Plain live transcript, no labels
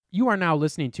You are now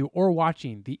listening to or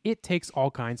watching the It Takes All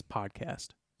Kinds podcast.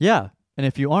 Yeah, and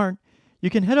if you aren't, you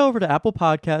can head over to Apple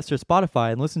Podcasts or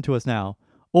Spotify and listen to us now.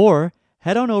 Or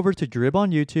head on over to Drib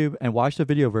on YouTube and watch the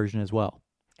video version as well.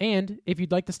 And if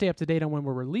you'd like to stay up to date on when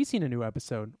we're releasing a new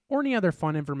episode or any other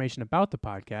fun information about the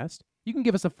podcast, you can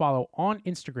give us a follow on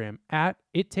Instagram at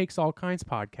It Takes All Kinds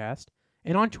Podcast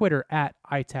and on Twitter at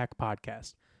ITAC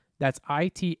Podcast. That's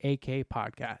ITAK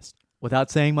Podcast.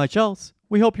 Without saying much else,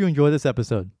 we hope you enjoy this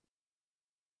episode.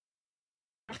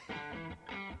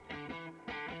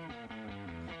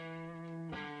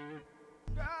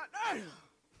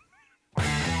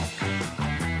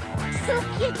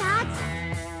 Suck your dad.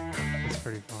 That's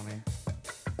pretty funny.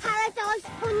 Paradise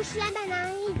Punch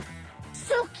Lemonade.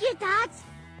 Suck your dad.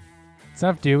 What's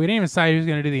up, dude? We didn't even decide who's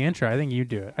going to do the intro. I think you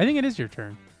do it. I think it is your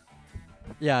turn.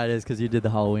 Yeah, it is because you did the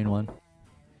Halloween one.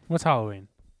 What's Halloween?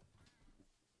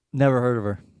 Never heard of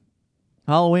her.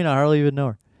 Halloween, I hardly even know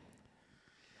her.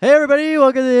 Hey everybody,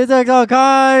 welcome to the It Takes All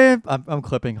Kinds. I'm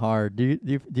clipping hard. Do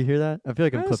you hear that? I feel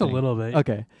like I'm Just clipping a little bit.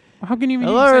 Okay. How can you even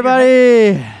Hello say your head-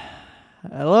 everybody.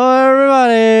 Hello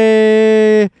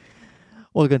everybody.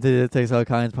 Welcome to the It Takes All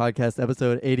Kinds podcast,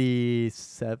 episode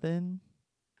 87.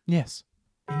 Yes.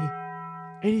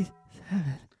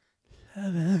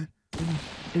 87.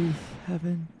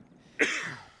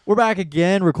 We're back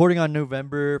again, recording on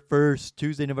November 1st,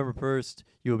 Tuesday, November 1st.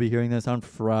 You will be hearing this on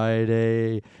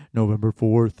Friday, November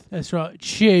 4th. That's right.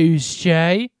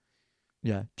 Tuesday.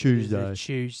 Yeah, Tuesday. It's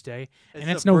And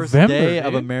it's the first November, day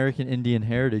of dude. American Indian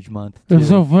Heritage Month. It's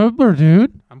too. November,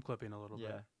 dude. I'm clipping a little Yeah.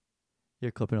 bit.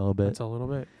 You're clipping a little bit. That's a little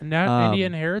bit. And now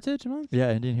Indian Heritage Month?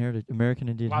 Yeah, Indian Heritage, American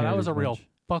Indian Wow, Heritage that was a real Month.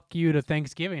 fuck you to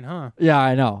Thanksgiving, huh? Yeah,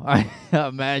 I know. I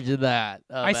imagine that.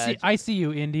 I see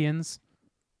you, Indians.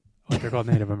 Oh, they're called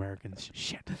Native Americans.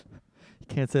 Shit. You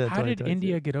can't say that. How did 2022.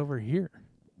 India get over here?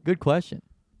 Good question.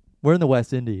 We're in the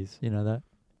West Indies. You know that?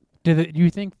 Do you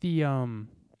think the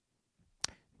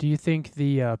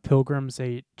pilgrims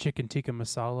ate chicken tikka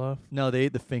masala No, they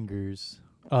ate the fingers.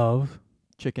 of?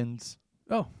 Chickens.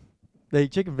 Oh. They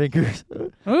ate chicken fingers.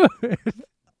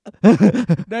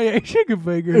 They ate chicken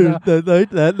fingers.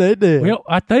 that they did. Well,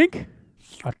 I think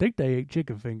they ate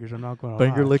chicken fingers. I'm not going to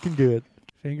Finger lie. looking good.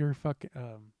 Finger fucking.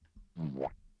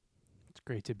 It's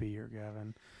great to be here,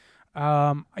 Gavin.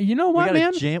 You know what, we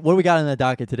man? got a jam. What do we got in the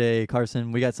docket today,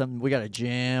 Carson? We got something. We got a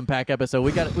jam-packed episode.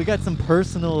 We got some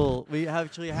personal. We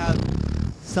actually have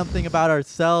something about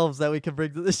ourselves that we can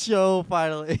bring to the show.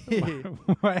 Finally,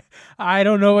 I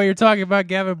don't know what you're talking about,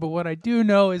 Gavin, but what I do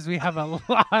know is we have a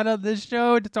lot of the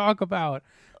show to talk about.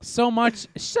 So much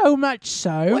so. we got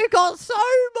so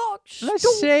much.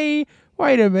 Let's see.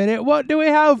 Wait a minute. What do we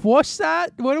have? What's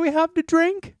that? What do we have to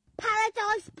drink?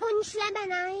 Paradise Punch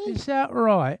Lemonade. Is that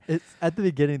right? It's at the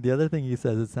beginning. The other thing he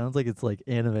says, it sounds like it's like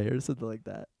anime or something like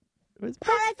that.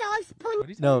 Paradise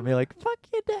Punch. No, I mean like fuck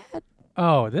your dad.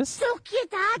 Oh, this? Suck your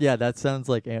dad. Yeah, that sounds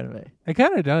like anime. It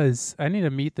kind of does. I need to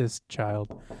meet this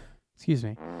child. Excuse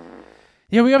me.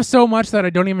 Yeah, we have so much that I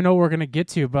don't even know what we're going to get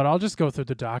to, but I'll just go through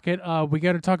the docket. We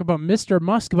got to talk about Mr.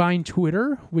 Musk buying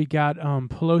Twitter. We got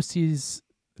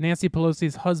Nancy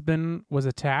Pelosi's husband was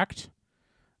attacked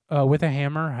with a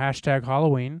hammer,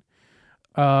 #Halloween.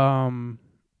 We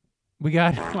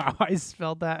got, wow, I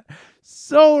spelled that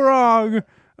so wrong.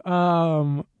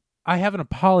 I have an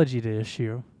apology to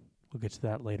issue. We'll get to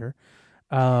that later.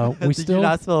 Did you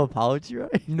not spell apology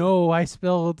right? No, I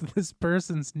spelled this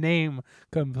person's name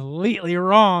completely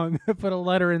wrong. I put a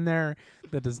letter in there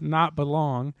that does not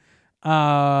belong.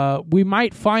 We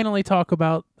might finally talk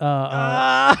about...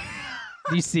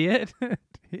 do you see it?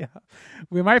 Yeah.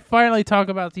 We might finally talk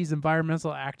about these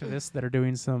environmental activists that are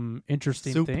doing some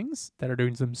interesting things, that are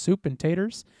doing some soup and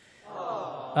taters.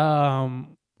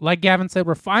 Like Gavin said,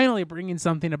 we're finally bringing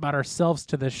something about ourselves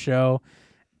to this show.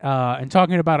 And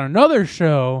talking about another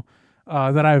show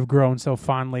that I've grown so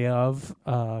fondly of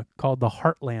called The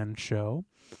Heartland Show.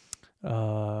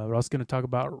 We're also going to talk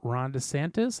about Ron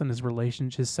DeSantis and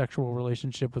his sexual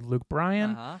relationship with Luke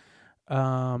Bryan.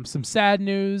 Some sad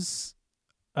news.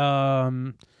 A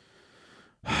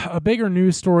bigger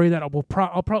news story that we'll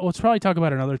probably talk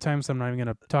about another time, so I'm not even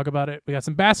going to talk about it. We got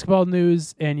some basketball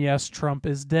news, and yes, Trump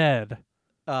is dead.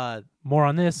 More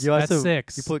on this at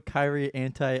 6. You put Kyrie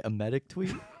anti-emetic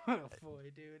tweet? Oh,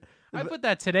 boy, dude. I put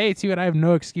that today, too, and I have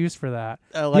no excuse for that.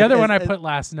 Like, the other one I put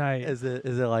last night. Is it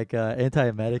like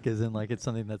anti-emetic is in like it's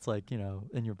something that's like, you know,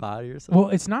 in your body or something? Well,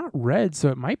 it's not red, so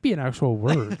it might be an actual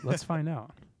word. Let's find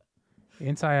out.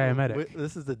 Anti-emetic.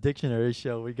 This is the dictionary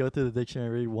show. We go through the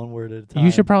dictionary one word at a time. You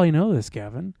should probably know this,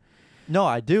 Gavin. No,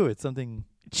 I do. It's something...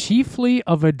 Chiefly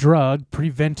of a drug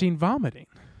preventing vomiting.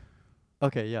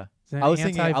 Okay, yeah. It's an I was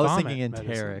thinking anti-vomit medicine.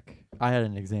 enteric. I had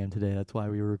an exam today. That's why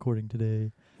we were recording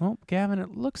today. Well, Gavin,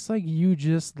 it looks like you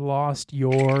just lost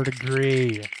your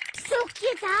degree. Suck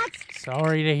your dad.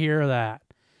 Sorry to hear that.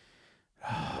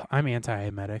 I'm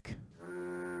anti-emetic.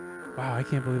 Wow, I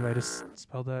can't believe I just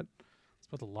spelled a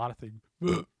lot of things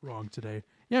wrong today.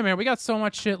 Yeah, man, we got so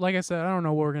much shit. Like I said, I don't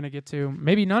know what we're going to get to.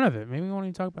 Maybe none of it. Maybe we won't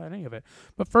even talk about any of it.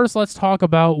 But first, let's talk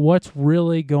about what's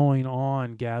really going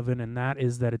on, Gavin, and that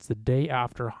is that it's the day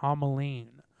after Halloween.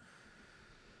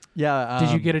 Yeah.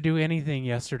 Did you get to do anything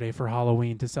yesterday for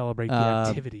Halloween to celebrate the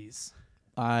activities?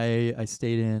 I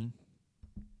stayed in.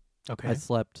 Okay. I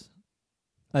slept.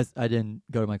 I didn't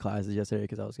go to my classes yesterday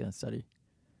because I was going to study.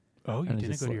 Oh, you And I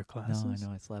didn't just go to slept. your classes? No, I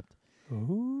know. I slept.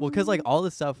 Ooh. Well, because like all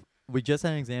this stuff, we just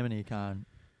had an exam in econ.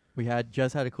 We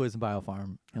just had a quiz in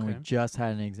biofarm, and we Okay. just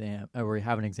had an exam. Or we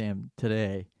have an exam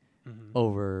today Mhm.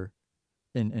 over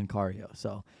in cardio.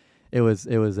 So it was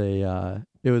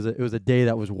a day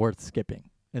that was worth skipping.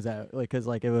 Is that like because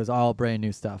like it was all brand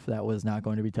new stuff that was not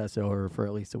going to be tested over for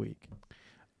at least a week.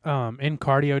 In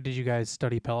cardio, did you guys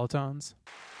study pelotons?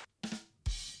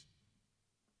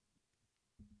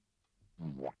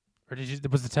 Or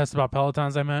was the test about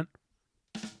pelotons I meant?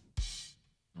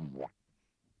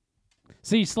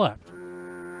 So you slept?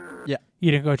 Yeah.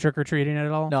 You didn't go trick-or-treating at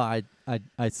all? No,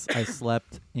 I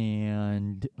slept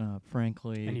and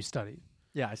frankly, And you studied?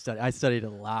 yeah, I studied a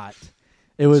lot.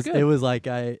 It was good. it was like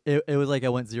I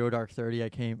went 0 dark 30.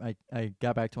 I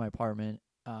got back to my apartment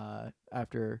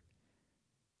after.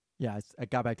 Yeah, I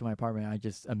got back to my apartment. I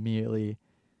just immediately,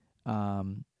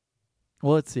 well,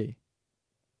 let's see.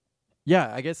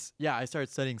 Yeah, I guess I started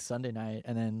studying Sunday night,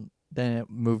 and then it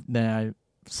moved. Then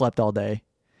I slept all day,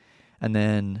 and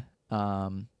then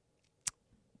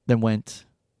went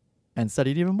and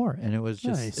studied even more. And it was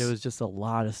just a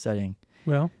lot of studying.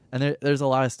 Well, And there's a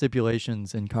lot of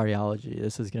stipulations in cardiology.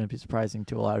 This is going to be surprising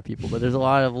to a lot of people, but there's a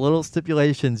lot of little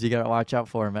stipulations you got to watch out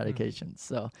for in medications.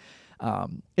 So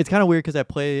it's kind of weird because I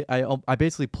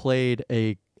basically play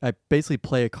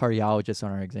a cardiologist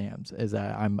on our exams. Is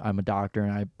that I'm a doctor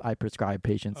and I prescribe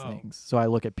patients things. So I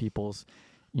look at people's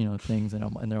things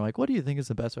and they're like, what do you think is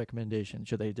the best recommendation?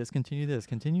 Should they discontinue this,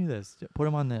 continue this, put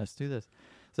them on this, do this?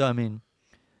 So I mean,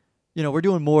 we're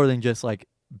doing more than just like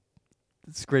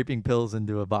scraping pills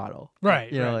into a bottle,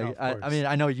 right. I mean,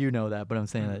 I know you know that, but I'm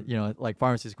saying that like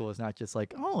pharmacy school is not just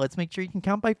like, oh, let's make sure you can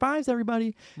count by fives,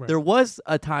 everybody. Right. There was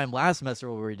a time last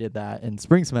semester where we did that in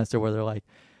spring semester where they're like,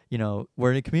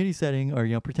 we're in a community setting,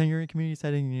 or pretend you're in a community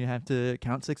setting and you have to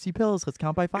count 60 pills. Let's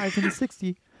count by fives into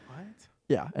 60. What?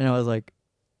 Yeah, and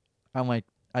I'm like,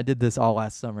 I did this all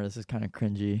last summer. This is kind of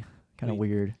cringy, kind of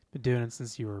weird. Been doing it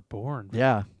since you were born.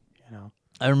 Yeah,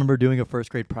 I remember doing a first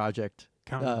grade project.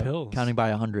 Counting pills. Counting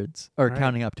by hundreds, or Right.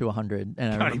 counting up to 100.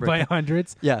 And I Counting remember by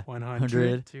hundreds? Yeah,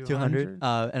 100, 200.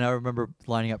 And I remember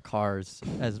lining up cars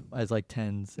as like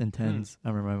tens and tens. I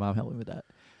remember my mom helped me with that.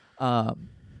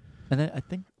 And then I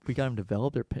think we got them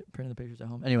developed. They're printing the pictures at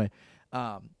home. Anyway,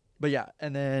 but yeah.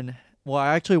 And then,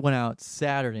 I actually went out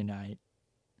Saturday night.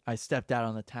 I stepped out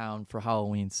on the town for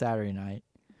Halloween Saturday night.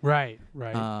 Right.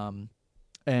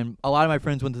 And a lot of my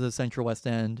friends went to the Central West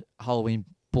End Halloween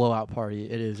blowout party.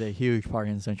 It is a huge party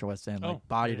in the Central West End, like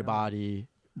body to body.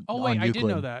 Oh, wait, on I did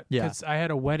Euclid. know that. Yeah. Because I had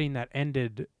a wedding that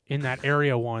ended in that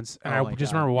area once, and Oh I my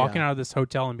just God, remember walking yeah. out of this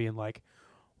hotel and being like,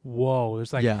 whoa,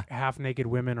 there's like Yeah. half-naked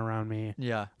women around me.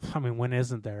 Yeah. I mean, when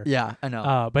isn't there? Yeah, I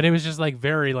know. But it was just like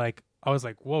very like, I was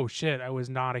like, whoa, shit, I was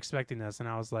not expecting this. And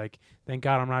I was like, thank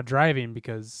God I'm not driving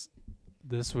because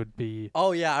this would be...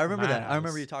 Oh, yeah, I remember that. I Madhouse.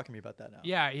 remember you talking to me about that now.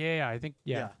 Yeah. I think,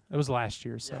 Yeah. it was last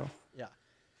year, so... Yeah.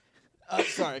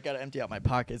 Sorry, I gotta empty out my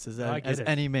pockets as I get as it.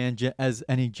 any man as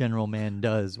any general man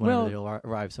does whenever Well- they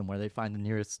arrive somewhere. They find the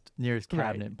nearest cabinet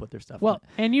Right. and put their stuff. Well,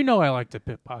 in and I like to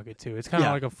pickpocket too. It's kind of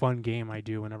Yeah. like a fun game I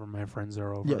do whenever my friends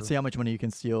are over. it. Yeah, see how much money you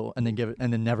can steal and then give it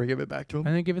and then never give it back to them.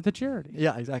 And then give it to charity.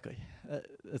 Yeah, exactly.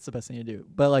 That's the best thing to do.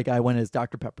 But like, I went as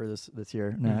Dr. Pepper this year,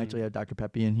 and I actually had Dr.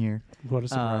 Peppy in here. What a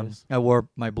surprise. I wore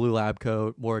my blue lab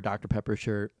coat, wore a Dr. Pepper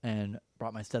shirt, and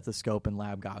brought my stethoscope and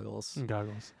lab goggles. And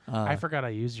goggles. Uh, I forgot I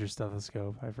used your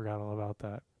stethoscope. I forgot all about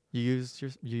that. You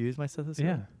used my stethoscope?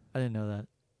 Yeah. I didn't know that.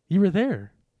 You were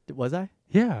there. Was I?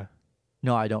 Yeah.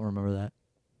 No, I don't remember that.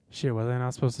 Shit, was I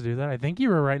not supposed to do that? I think you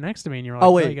were right next to me and you were like,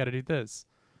 Oh, "No, wait. you got to do this."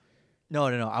 No.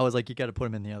 I was like, you got to put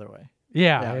them in the other way.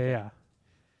 Yeah. Yeah.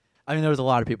 I mean, there was a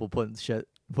lot of people putting shit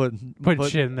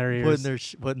in their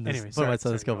ears. Putting my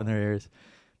stethoscope in their ears.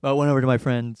 But I went over to my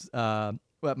friend's.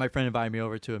 My friend invited me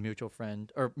over to a mutual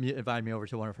friend, or invited me over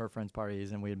to one of her friends'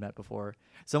 parties, and we had met before.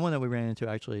 Someone that we ran into,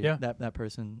 actually, Yeah. that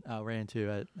person ran into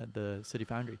at the City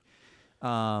Foundry.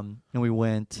 and we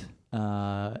went.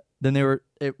 Then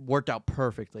it worked out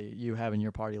perfectly. You having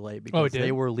your party late because did?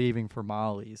 they were leaving for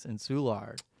Molly's in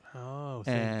Soulard. Oh,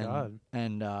 thank God.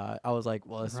 And I was like,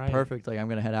 well, this Right. is perfect. Like, I'm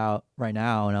gonna head out right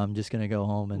now, and I'm just gonna go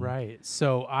home. And Right.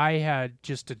 So I had,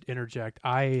 just to interject,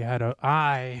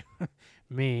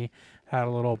 me had a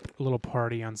little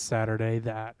party on Saturday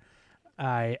that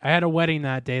I had a wedding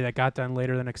that day that got done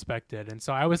later than expected, and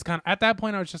so I was kind of at that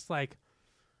point I was just like,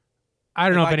 I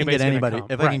don't know if I can anybody's get gonna anybody, come.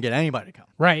 if right. I can get anybody to come.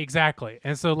 Right, exactly.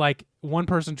 And so like one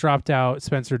person dropped out,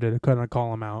 Spencer couldn't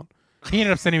call him out. He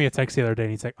ended up sending me a text the other day,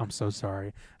 and he's like, "I'm so sorry."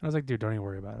 And I was like, "Dude, don't even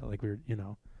worry about it." Like we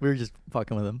were just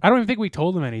fucking with him. I don't even think we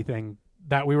told him anything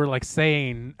that we were like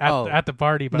saying at the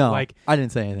party, but no, like, I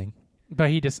didn't say anything. but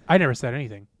I never said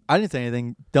anything. I didn't say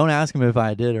anything. Don't ask him if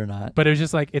I did or not. But it was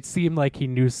just like it seemed like he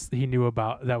knew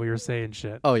about that we were saying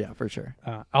shit. Oh yeah, for sure.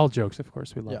 All jokes, of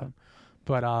course, we love Yeah. him.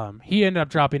 But he ended up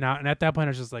dropping out, and at that point, I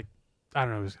was just like, I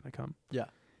don't know who's gonna come. Yeah.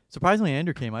 Surprisingly,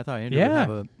 Andrew came. I thought Andrew would Yeah. have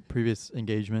a previous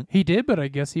engagement. He did, but I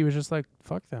guess he was just like,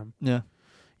 fuck them. Yeah.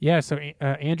 Yeah. So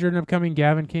Andrew ended up coming.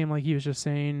 Gavin came, like he was just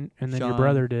saying, and then your Sean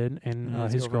brother did, and and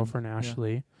his his girlfriend girlfriend.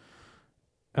 Ashley.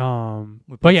 We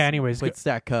But played- yeah. Anyways, played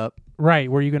Stack Cup.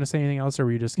 right. Were you gonna say anything else, or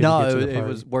were you just gonna No, get to the it party?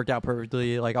 was worked out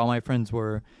perfectly. Like all my friends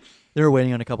they were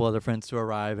waiting on a couple other friends to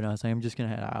arrive, and I was like, I'm just gonna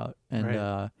head out. And Right.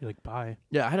 You're like, bye.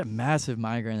 yeah, I had a massive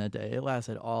migrine that day. It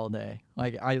lasted all day.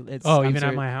 Like I'm Even serious.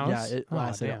 at my house? Yeah, it Oh,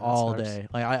 lasted damn, that all sucks. day.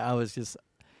 Like I was just,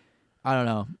 I don't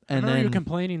know. I And remember you then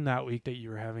complaining that week that you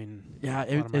were having. yeah,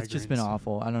 a lot of it's just been migraines.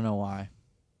 awful. I don't know why.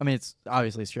 I mean, it's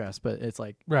obviously stress, but it's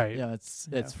like Right. yeah, it's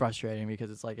Yeah. frustrating because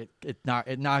it's like it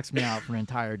knocks me out for an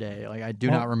entire day. Like I do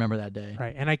Well, not remember that day.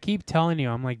 Right. And I keep telling you,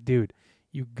 I'm like, dude,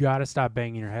 you gotta stop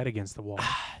banging your head against the wall.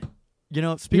 You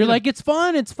know, speaking You're of, like, it's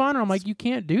fun, it's fun. I'm like, you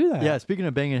can't do that. yeah. Speaking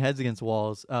of banging heads against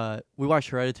walls, we watched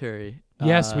Hereditary.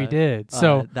 Yes, we did.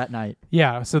 So that night,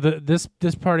 yeah. So this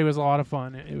party was a lot of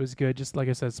fun. It was good. Just like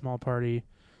I said, small party.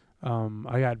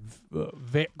 I got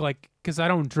because I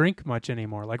don't drink much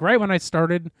anymore. Like right when I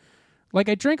started, like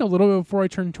I drank a little bit before I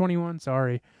turned 21.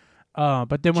 Sorry.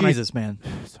 But then when Jesus, man,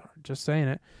 sorry, just saying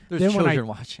it. there's Then when I children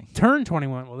watching. turned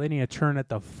 21, well, they need to turn it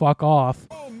the fuck off.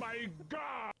 Oh my God.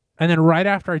 And then right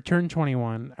after I turned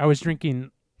 21, I was drinking,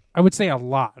 I would say a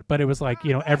lot, but it was like,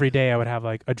 every day I would have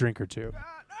like a drink or two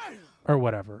or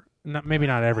whatever. Maybe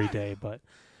not every day, but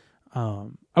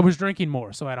I was drinking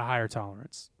more, so I had a higher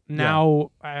tolerance.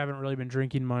 Now I haven't really been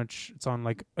drinking much. It's on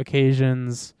like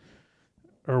occasions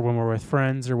or when we're with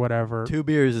friends or whatever. 2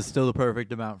 beers is still the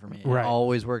perfect amount for me. Right. It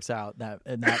always works out. That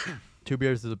 2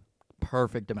 beers is a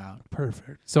perfect amount.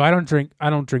 Perfect. So I don't drink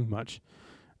much.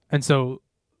 And so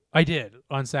I did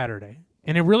on Saturday.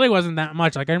 And it really wasn't that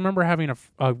much. Like I remember having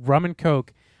a rum and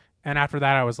Coke, and after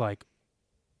that I was like,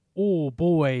 oh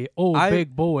boy,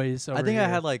 big boys. I think over I here.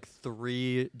 had like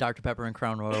 3 Dr. Pepper and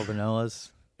Crown Royal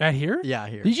vanillas. At here? Yeah,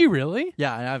 here. Did you really?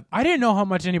 Yeah, and I didn't know how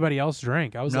much anybody else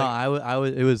drank. I was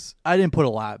like, it was. I didn't put a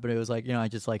lot, but it was like I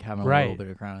just like having a Right. little bit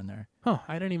of Crown in there. huh,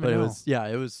 I didn't even But know.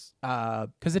 it was.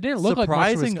 Because it didn't look like much was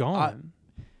surprising, gone.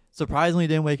 Surprisingly,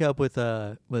 didn't wake up with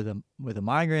a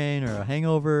migraine or a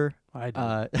hangover. I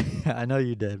did. I know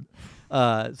you did.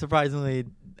 Surprisingly,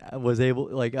 I was able.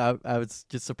 Like I was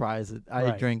just surprised that I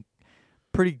Right. drank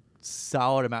pretty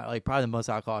solid amount. Like probably the most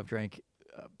alcohol I've drank.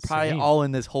 Probably Same. all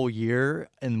in this whole year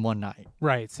in one night.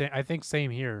 Right. I think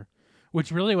same here,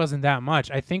 which really wasn't that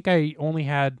much. I think I only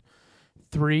had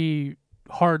 3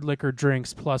 hard liquor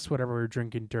drinks plus whatever we were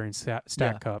drinking during Stack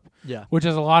Yeah. Cup, Yeah. which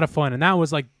is a lot of fun. And that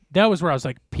was where I was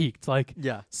like peaked. Like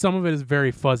Yeah. some of it is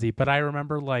very fuzzy, but I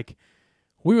remember like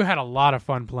we had a lot of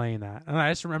fun playing that. And I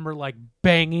just remember like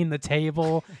banging the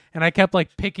table and I kept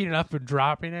like picking it up and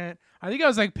dropping it. I think I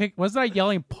was like, wasn't I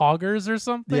yelling poggers or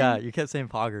something? Yeah. You kept saying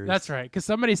poggers. That's right. Because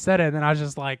somebody said it, and then I was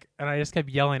just like, and I just kept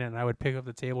yelling it, and I would pick up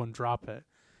the table and drop it.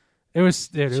 It was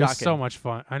so Shocking. much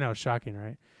fun. I know, shocking,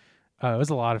 right? It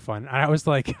was a lot of fun. And I was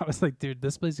like, dude,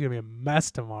 this place is gonna be a mess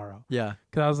tomorrow. Yeah.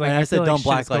 Because I was like, And I feel said, don't shit's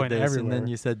blacklight going this. everywhere. And then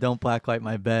you said, don't blacklight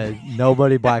my bed.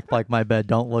 Nobody blacklight my bed.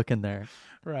 Don't look in there.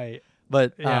 right?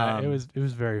 But Yeah, it was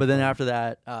very. But fun. then after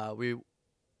that, we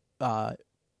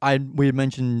had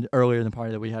mentioned earlier in the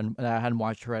party that I hadn't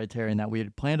watched Hereditary and that we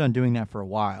had planned on doing that for a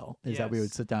while. Is that we Yes.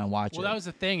 would sit down and watch well, it. that was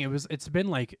the thing. It's been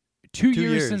like 2 2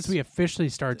 years since years. we officially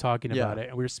started talking Yeah. about it,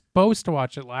 and we were supposed to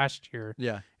watch it last year,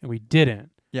 yeah. and we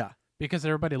didn't Yeah. because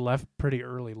everybody left pretty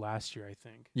early last year. I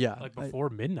think, Yeah. like before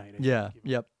midnight. I Yeah.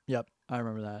 think. Yep. I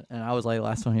remember that. And I was like,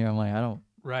 last one here, I'm like, I don't.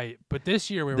 Right, but this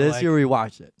year we were This like, year we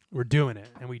watched it. we're doing it,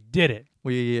 and we did it.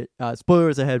 We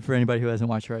spoilers ahead for anybody who hasn't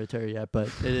watched Hereditary yet, but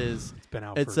it is. It's been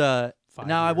out. It's for 5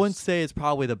 now I years. wouldn't say it's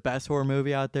probably the best horror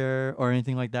movie out there or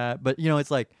anything like that, but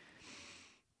it's like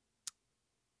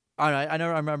I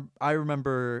never remember. I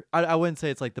remember. I wouldn't say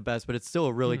it's like the best, but it's still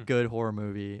a really good horror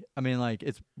movie. I mean, like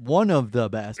it's one of the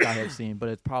best I have seen, but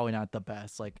it's probably not the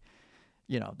best. Like,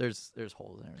 there's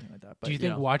holes and everything like that. But, Do you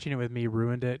think watching it with me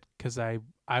ruined it? Because I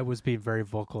was being very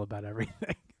vocal about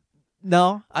everything.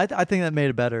 No, I think that made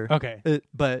it better. Okay.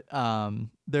 But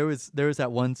there was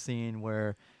that one scene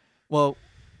where, well,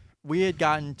 we had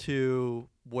gotten to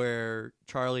where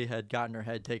Charlie had gotten her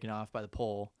head taken off by the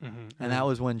pole, and that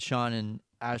was when Sean and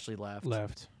Ashley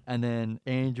left. And then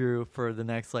Andrew for the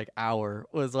next like hour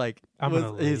was like,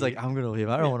 he's like, I'm gonna leave.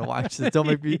 I don't want to watch this. Don't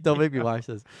make me watch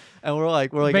this. And we're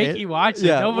like, make you watch it.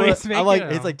 Yeah, Nobody's making I'm like,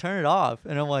 it. it's like turn it off.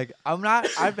 And I'm like,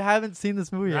 I haven't seen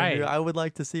this movie. Right. Andrew. I would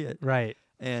like to see it. Right.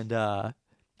 And I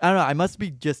don't know. I must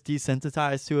be just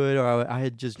desensitized to it, or I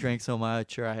had just drank so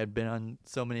much, or I had been on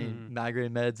so many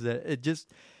migraine meds that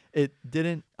it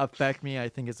didn't affect me. I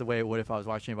think it's the way it would if I was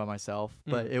watching it by myself.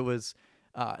 But it was.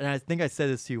 And I think I said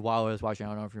this to you while I was watching. I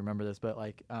don't know if you remember this, but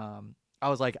like, I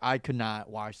was like, I could not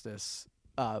watch this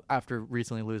after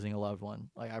recently losing a loved one.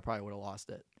 Like, I probably would have lost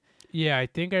it. Yeah, I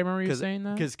think I remember you saying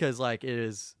that. Because like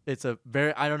it's a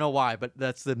very, I don't know why, but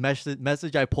that's the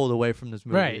message I pulled away from this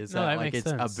movie. Right. Is No, that like makes it's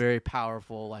sense. a very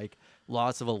powerful like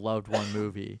loss of a loved one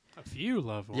movie. A few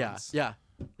loved ones. Yeah.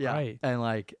 Right. And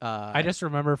like, I just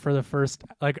remember for the first,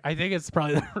 like, I think it's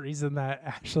probably the reason that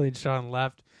Ashley and Sean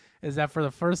left is that for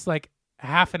the first like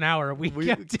half an hour we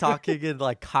kept talking in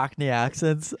like Cockney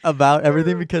accents about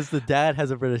everything because the dad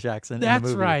has a British accent. That's in the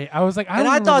movie. right. I was like,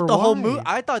 I thought the whole movie.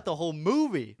 I thought the whole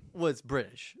movie was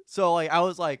British. So like I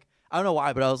was like, I don't know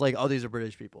why, but I was like, oh, these are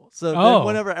British people. So then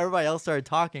whenever everybody else started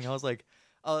talking, I was like,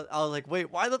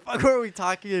 wait, why the fuck were we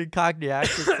talking in Cockney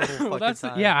accents the whole fucking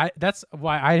time? Yeah, that's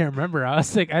why I didn't remember. I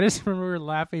was like, I just remember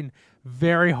laughing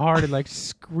very hard and like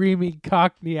screaming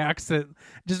Cockney accent,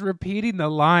 just repeating the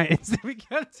lines that we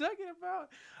kept talking about.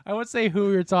 I won't say who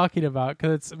we were talking about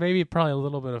because it's maybe probably a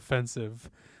little bit offensive,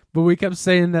 but we kept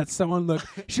saying that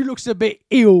she looks a bit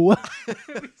ill.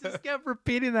 We just kept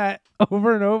repeating that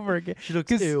over and over again. She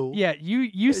looks ill. Yeah,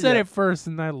 you said it first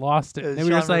and I lost it. And we were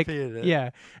just like, yeah,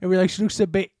 and we were like, she looks a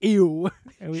bit ill,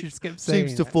 and we just kept saying,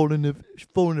 seems to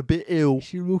falling a bit ill.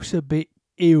 She looks a bit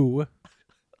ill.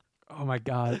 Oh my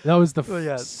god, that was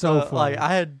so funny.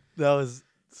 Like that was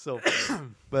so funny.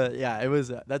 But yeah, it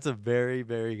was. That's a very,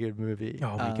 very good movie.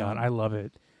 Oh my god, I love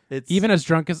it. It's even as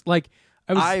drunk as like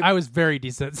I was very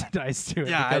desensitized to it.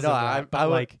 Yeah, because I know. Of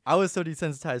that, I was so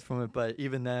desensitized from it, but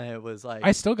even then, it was like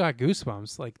I still got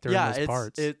goosebumps like during those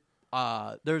parts.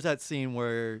 There's that scene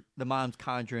where the mom's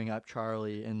conjuring up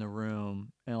Charlie in the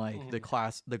room, and like the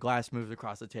glass moves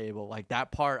across the table. Like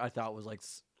that part, I thought was like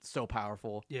so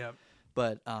powerful. Yeah.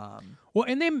 But well,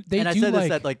 and they and do I said like, this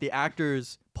that like the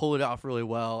actors pull it off really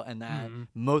well, and that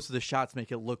most of the shots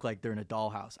make it look like they're in a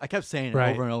dollhouse. I kept saying it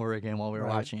over and over again while we were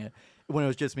watching it when it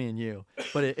was just me and you.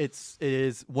 But it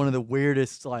is one of the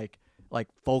weirdest like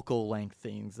focal length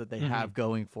things that they have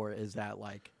going for it is that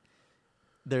like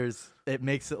it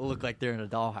makes it look like they're in a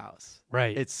dollhouse.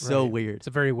 Right. It's so weird. It's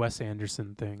a very Wes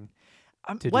Anderson thing.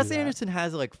 Wes Anderson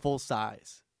has like full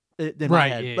size. In my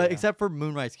head. But except for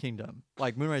Moonrise Kingdom.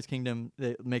 Like Moonrise Kingdom,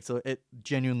 it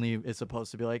genuinely is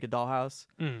supposed to be like a dollhouse.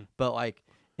 But like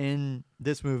in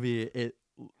this movie, it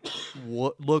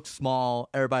looks small.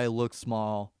 Everybody looks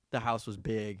small. The house was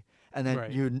big, and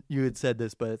then you had said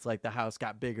this, but it's like the house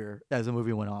got bigger as the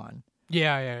movie went on.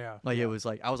 Yeah. Like it was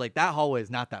like I was like that hallway is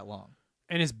not that long.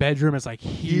 And his bedroom is like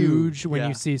huge when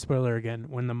you see, spoiler again,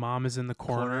 when the mom is in the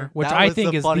corner, which that I was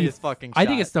think the is funniest fucking I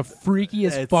think shot. it's the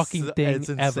freakiest fucking thing it's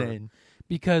ever. insane.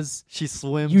 Because she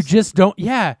swims. You just don't.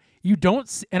 Yeah, you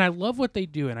don't. And I love what they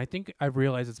do. And I think I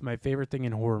realize it's my favorite thing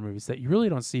in horror movies that you really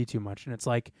don't see too much. And it's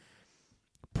like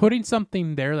putting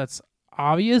something there that's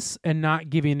obvious and not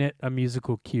giving it a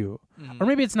musical cue. Or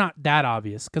maybe it's not that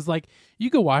obvious because like you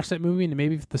could watch that movie and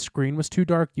maybe if the screen was too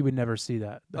dark, you would never see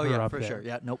that. Oh yeah, for sure.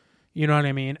 Yeah, nope. You know what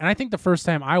I mean? And I think the first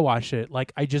time I watched it,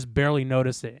 like I just barely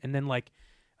noticed it, and then like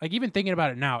even thinking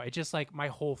about it now, it just like my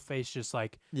whole face just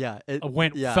like felt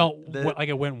like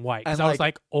it went white because I was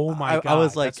like, oh my god, I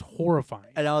was like, that's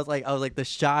horrifying. And I was like the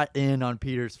shot in on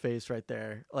Peter's face right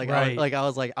there, like I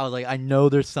was like I know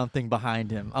there's something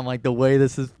behind him. I'm like the way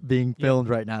this is being filmed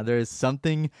right now, there is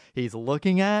something he's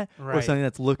looking at or something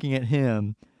that's looking at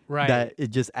him. Right. That is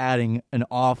just adding an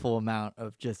awful amount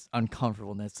of just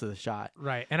uncomfortableness to the shot.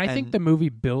 Right. And I think the movie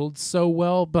builds so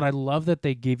well, but I love that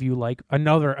they give you like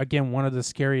one of the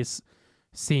scariest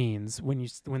scenes when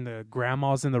the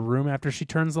grandma's in the room after she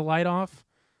turns the light off,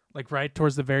 like right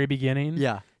towards the very beginning.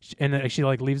 Yeah. And then she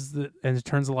like leaves and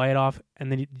turns the light off,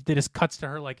 and then it just cuts to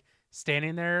her like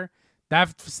standing there.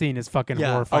 That scene is fucking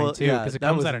horrifying too because it that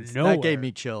comes was out of nowhere. That gave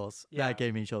me chills. Yeah. That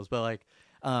gave me chills. But like,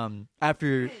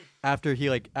 after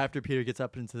Peter gets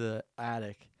up into the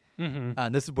attic,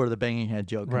 and this is where the banging head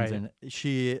joke comes in.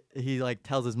 He like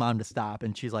tells his mom to stop,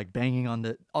 and she's like banging on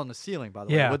the ceiling, by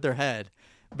the way, with their head,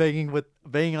 banging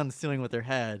on the ceiling with her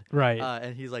head, right?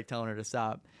 And he's like telling her to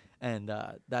stop, and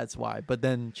that's why. But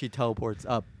then she teleports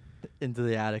up into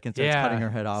the attic and starts cutting her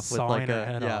head off with like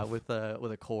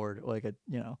with a cord, like a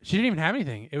She didn't even have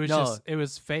anything. It was it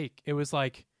was fake. It was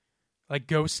like a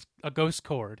ghost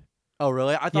cord. Oh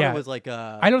really? I thought it was like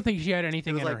I don't think she had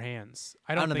anything in her hands.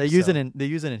 I don't know. They use it in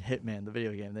Hitman, the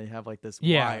video game. They have like this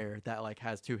wire that like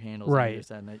has two handles on either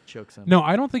side and it chokes him. No,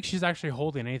 I don't think she's actually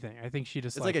holding anything. I think she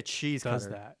just it's like a cheese does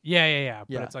cutter. that. Yeah.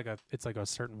 But it's like a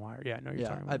certain wire. Yeah, I know you're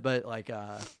talking about. But like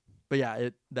but yeah,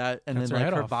 then her like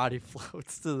head her off. body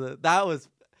floats to that was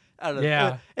I don't know.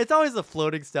 Yeah. It's always the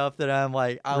floating stuff that I'm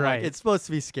like it's supposed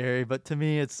to be scary, but to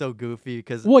me it's so goofy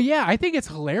because well, yeah, I think it's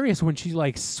hilarious when she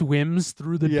like swims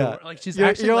through the door. Like she's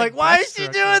actually you're like why is she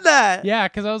doing that? Yeah,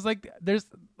 because I was like,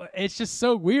 it's just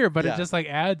so weird, but it just like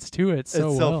adds to it so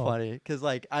it's so well. funny because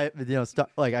like I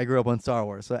grew up on Star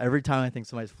Wars, so every time I think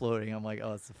somebody's floating, I'm like,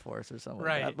 oh, it's the Force or something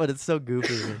like that. But it's so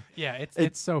goofy. Yeah,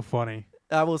 it's so funny.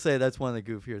 I will say that's one of the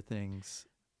goofier things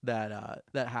that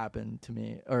happened to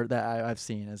me or that I've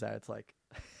seen is that it's like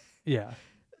yeah.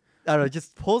 I don't know, it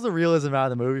just pulls the realism out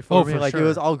of the movie for me. Like sure. it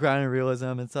was all grounded in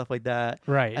realism and stuff like that.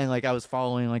 Right. And like I was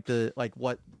following like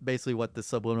what the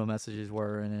subliminal messages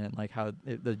were and like how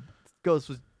the ghost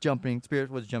was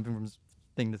spirit was jumping from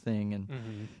thing to thing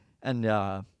and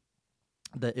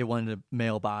that it wanted a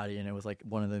male body and it was like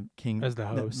one of the kings as the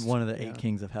host, one of the 8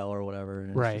 kings of hell or whatever.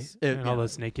 And right. And all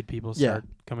those naked people start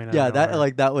coming out. Yeah,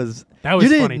 that was you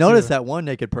didn't funny notice too. that one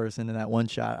naked person in that one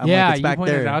shot. I'm yeah, like, it's back you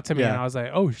pointed there. it out to me and I was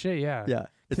like, oh shit, yeah. Yeah.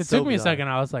 It took me a second.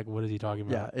 I was like, what is he talking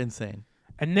about? Yeah, insane.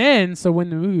 And then, so when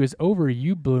the movie was over,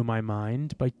 you blew my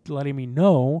mind by letting me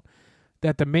know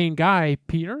that the main guy,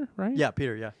 Peter, right? Yeah,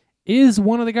 Peter, yeah. Is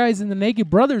one of the guys in the Naked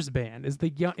Brothers band.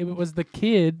 It was the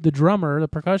kid, the drummer, the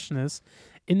percussionist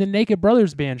in the Naked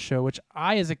Brothers band show, which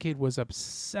I as a kid was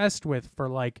obsessed with for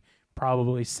like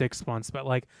probably 6 months, but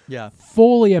like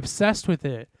fully obsessed with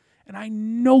it. And I had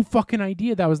no fucking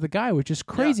idea that was the guy, which is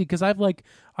crazy because I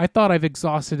thought I've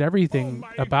exhausted everything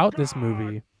about this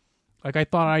movie. Like I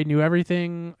thought I knew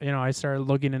everything. I started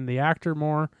looking into the actor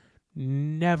more.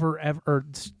 Never ever, or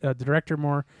the director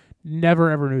more. Never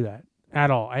ever knew that at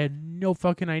all. I had no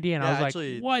fucking idea, and I was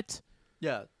like, "What?"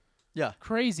 Yeah, yeah,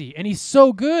 crazy. And he's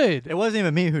so good. It wasn't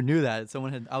even me who knew that.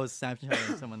 I was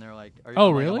Snapchatting someone. They're like, "Are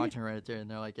you really? I'm watching Hereditary?" And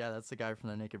they're like, "Yeah, that's the guy from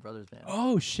the Naked Brothers band."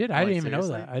 Oh shit! I didn't even know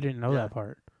that. I didn't know that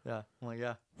part. Yeah, I'm like,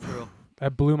 yeah, for real.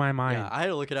 That blew my mind. Yeah, I had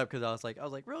to look it up because I was like,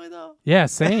 really though? Yeah,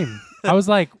 same. I was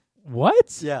like,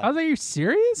 what? Yeah. I was like, are you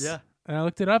serious? Yeah. And I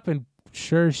looked it up, and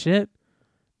sure as shit,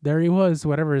 there he was.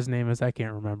 Whatever his name is, I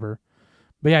can't remember.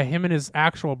 But yeah, him and his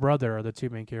actual brother are the two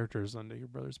main characters on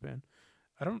Naked Brothers band.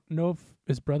 I don't know if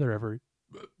his brother ever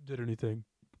did anything.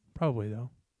 Probably though.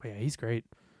 But yeah, he's great.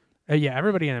 Yeah,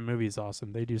 everybody in that movie is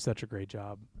awesome. They do such a great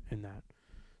job in that,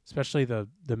 especially the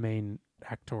main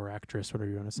actor, actress,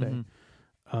 whatever you want to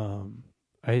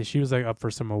say. She was like up for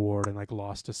some award and like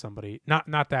lost to somebody. Not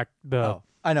that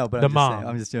I know, but the I'm mom. Just saying,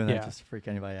 I'm just doing that just to freak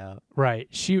anybody out. Right.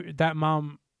 That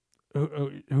mom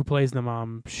who plays the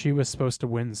mom, she was supposed to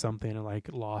win something and like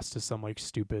lost to some like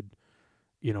stupid,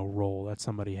 role that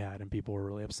somebody had, and people were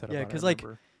really upset about it. Yeah, because like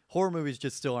horror movies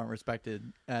just still aren't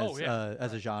respected as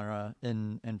a genre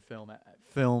in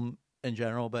film in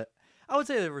general. But I would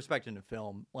say they're respected in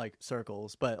film like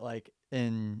circles, but like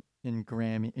in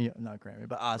Grammy, not Grammy,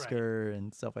 but Oscar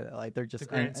and stuff like that. Like they're just the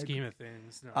grand scheme of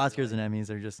things. Oscars and Emmys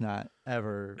are just not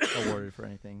ever awarded for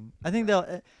anything. I think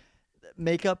they'll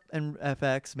makeup and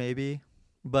FX maybe,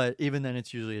 but even then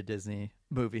it's usually a Disney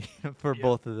movie for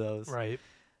both of those, right?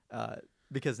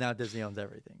 Because now Disney owns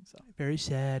everything. So very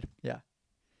sad. Yeah.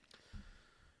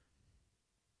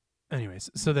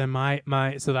 Anyways, so then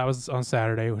so that was on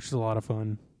Saturday, which was a lot of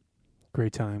fun.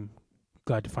 Great time.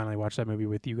 Glad to finally watch that movie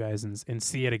with you guys and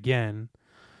see it again.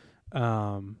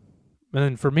 And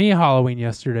then for me, Halloween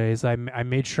yesterday is I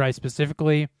made sure I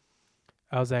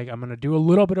was like, I'm going to do a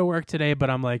little bit of work today, but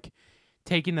I'm like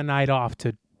taking the night off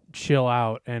to chill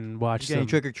out and watch some. Any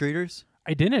trick-or-treaters?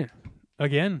 I didn't.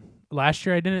 Again, last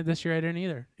year I didn't. This year I didn't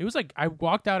either. It was like I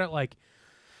walked out at like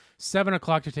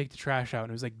 7:00 to take the trash out,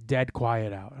 and it was like dead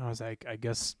quiet out. And I was like, I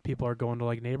guess people are going to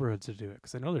like neighborhoods to do it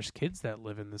because I know there's kids that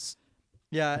live in this.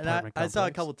 Yeah, and I saw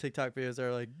a couple TikTok videos that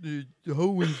are like,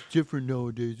 Halloween's different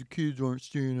nowadays. The kids aren't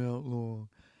staying out long.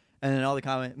 And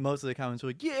then most of the comments were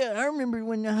like, yeah, I remember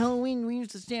when the Halloween we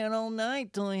used to stay out all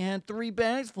night till I had 3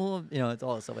 bags full of, it's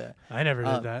all stuff like that. I never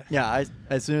did that. Yeah,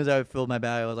 as soon as I filled my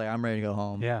bag, I was like, I'm ready to go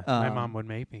home. Yeah, my mom would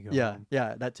make me go home.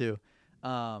 Yeah, that too.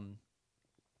 And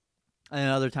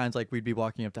other times, like, we'd be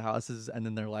walking up to houses, and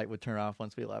then their light would turn off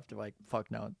once we left. We're like,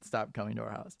 fuck no, stop coming to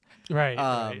our house. Right,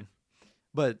 right.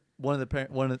 But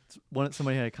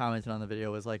somebody had commented on the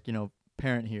video was like,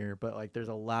 parent here, but like, there's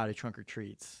a lot of trunk or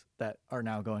treats that are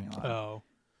now going on. Oh.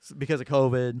 Because of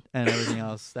COVID and everything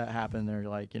else that happened, they're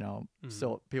like,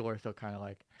 still people are still kind of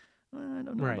like, I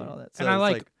don't know about all that. So and I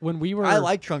like when we were. I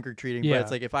like trunk or treating, but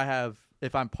it's like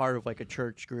if I'm part of like a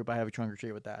church group, I have a trunk or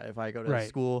treat with that. If I go to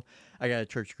school, I got a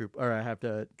church group, or I have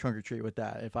to trunk or treat with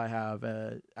that. If I have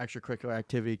a extracurricular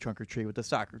activity, trunk or treat with the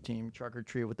soccer team, trunk or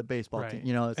treat with the baseball team.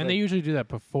 It's and they usually do that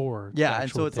before. Yeah, and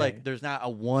so it's like there's not a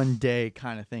one day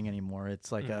kind of thing anymore.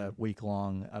 It's like a week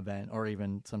long event, or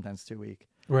even sometimes 2 week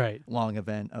long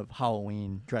event of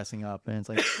Halloween dressing up, and it's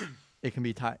like it can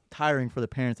be tiring for the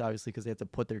parents obviously because they have to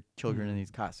put their children in these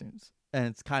costumes. And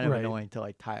it's kind of annoying to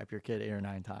like tie up your kid 8 or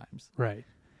 9 times. Right.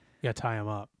 Yeah, tie him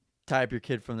up. Tie up your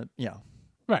kid from the,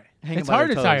 Right. Hang it's hard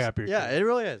to tie up your kid. Yeah, it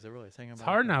really is. It really is. It's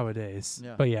hard nowadays.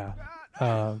 Yeah. But yeah.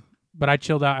 But I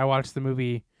chilled out. I watched the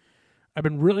movie. I've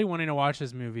been really wanting to watch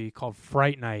this movie called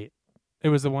Fright Night. It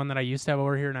was the one that I used to have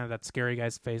over here, and I have that scary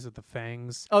guy's face with the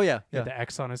fangs. Oh, yeah. With the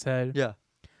X on his head. Yeah.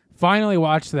 Finally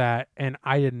watched that, and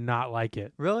I did not like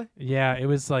it. Really? Yeah, it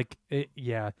was like,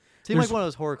 yeah. Seemed like one of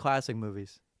those horror classic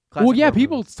movies. Well, yeah,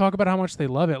 people talk about how much they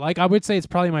love it. Like, I would say it's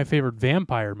probably my favorite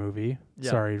vampire movie.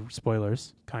 Yeah. Sorry,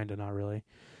 spoilers. Kind of, not really.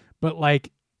 But,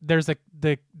 like, there's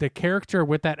the character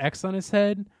with that X on his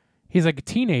head. He's like a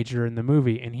teenager in the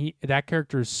movie, and that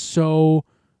character is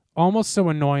almost so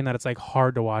annoying that it's, like,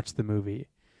 hard to watch the movie.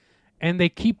 And they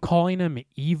keep calling him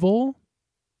evil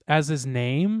as his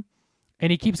name, and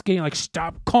he keeps getting, like,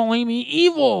 stop calling me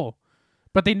evil!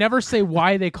 But they never say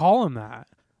why they call him that.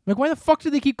 Like, why the fuck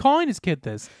do they keep calling his kid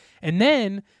this? And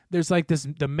then there's like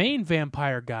the main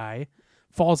vampire guy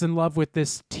falls in love with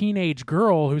this teenage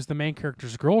girl who's the main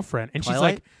character's girlfriend. And she's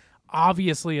like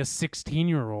obviously a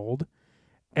 16-year-old.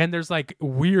 And there's like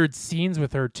weird scenes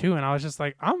with her too. And I was just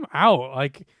like, I'm out.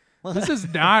 Like, this is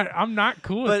I'm not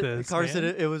cool with this.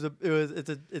 Carson,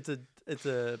 it's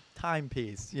a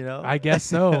timepiece, I guess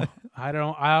so.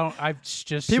 I've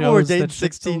just people were dating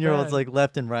 16-year-olds like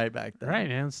left and right back then. Right,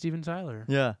 man. Steven Tyler.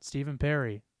 Yeah. Stephen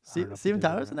Perry. Steven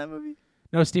Tyler's in that movie?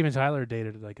 No, Steven Tyler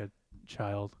dated like a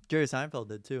child. Jerry Seinfeld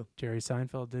did too. Jerry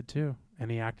Seinfeld did too. And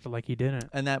he acted like he didn't.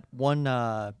 And that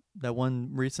one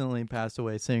recently passed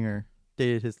away singer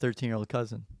dated his 13-year-old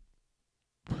cousin.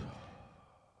 I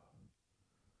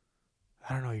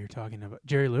don't know what you're talking about.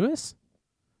 Jerry Lewis?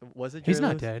 Was it Jerry He's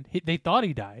not Lewis? dead. They thought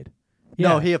he died. Yeah.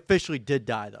 No, he officially did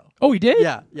die though. Oh, he did?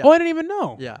 Yeah. Oh, I didn't even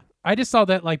know. Yeah. I just saw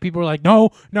that like people were like, no,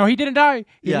 he didn't die.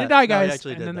 He didn't die, guys. No, he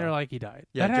actually and did then die. they're like, he died.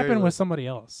 Yeah, that Jerry happened with Lewis. somebody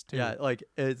else too. Yeah, like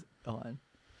it's on.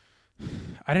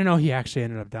 I didn't know he actually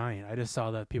ended up dying. I just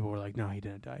saw that people were like, no, he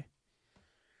didn't die.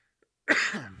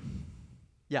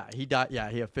 Yeah, he died. Yeah,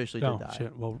 he officially did die.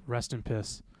 Shit. Well, rest in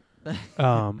piss.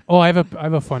 I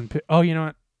have a fun. Oh, you know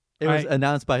what? It was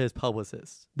announced by his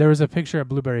publicist, There was a picture at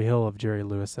Blueberry Hill of Jerry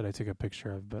Lewis that I took a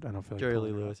picture of, but I don't feel like Jerry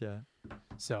pulling Lee it Lewis. up. Yeah.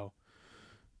 So,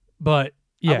 but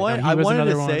yeah, I was wanted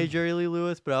another to say one. Jerry Lee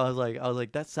Lewis, but I was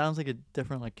like, that sounds like a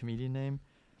different like comedian name.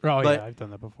 Oh but yeah, I've done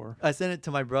that before. I sent it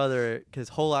to my brother because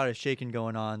whole lot of shaking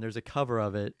going on. There's a cover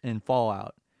of it in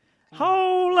Fallout.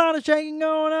 Whole lot of shaking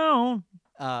going on.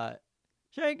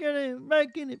 Shaking it,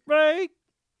 making it break.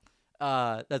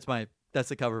 That's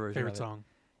the cover version. Favorite of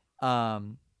it.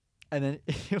 song. And then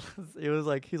it was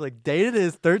like he's like dated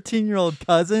his 13-year-old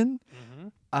cousin. Mm-hmm.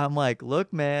 I'm like,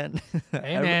 look, man.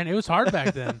 Hey man, it was hard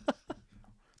back then.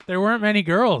 There weren't many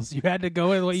girls. You had to go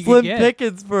with what you Slim could get.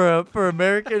 Pickens for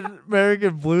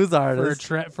American blues artist.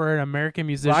 For an American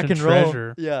musician Rock and treasure.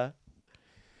 roll. Yeah.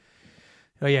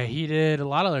 Oh yeah, he did. A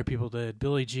lot of other people did.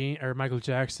 Billie Jean or Michael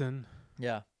Jackson.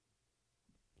 Yeah.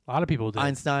 A lot of people did.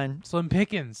 Einstein. Slim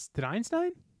Pickens. Did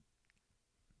Einstein?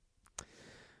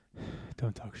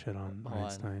 Don't talk shit on Hold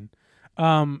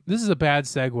Einstein. This is a bad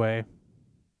segue.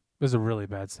 This is a really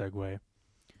bad segue.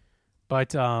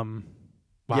 But wow,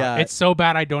 Yeah. it's so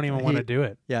bad I don't even want to do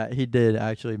it. Yeah, he did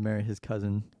actually marry his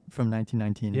cousin from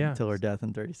 1919 Yeah. until her death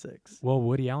in 36. Well,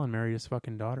 Woody Allen married his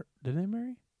fucking daughter. Did they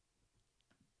marry?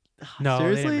 No, they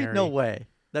didn't Seriously? marry. No way.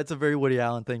 That's a very Woody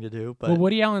Allen thing to do. But Well,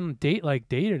 Woody Allen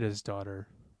dated his daughter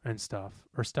and stuff,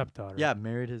 or stepdaughter. yeah,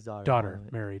 married his daughter. daughter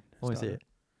married. his Let me see daughter. it.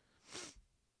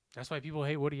 That's why people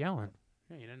hate Woody Allen.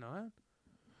 Yeah, you didn't know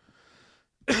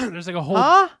There's like a whole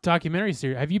Huh? documentary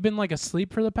series. Have you been like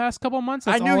asleep for the past couple of months?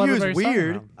 I That's knew all he was everybody's talking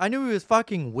weird. about. I knew he was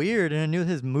fucking weird, and I knew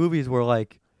his movies were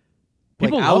like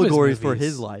People love his allegories for movies.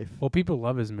 his life. Well, people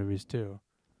love his movies too.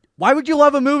 Why would you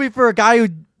love a movie for a guy who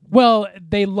Well,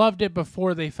 they loved it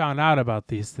before they found out about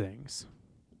these things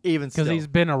even because still? he's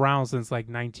been around since like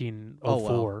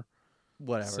 1904.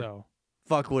 Whatever. So,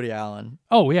 Fuck Woody Allen.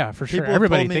 oh yeah, for sure. People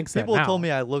Everybody told me, thinks that people now. told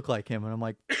me I look like him, and I'm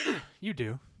like, You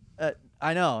do.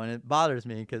 I know, and it bothers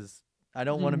me because I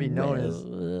don't want to be known as.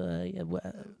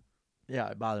 Yeah,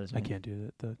 it bothers me. I can't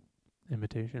do the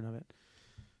imitation of it.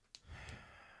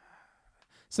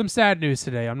 Some sad news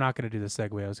today. I'm not going to do the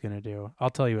segue I was going to do. I'll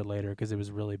tell you it later because it was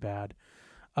really bad.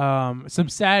 Some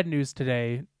sad news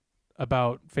today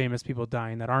about famous people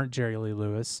dying that aren't Jerry Lee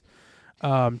Lewis.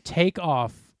 Take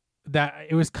Off. That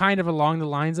it was kind of along the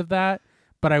lines of that,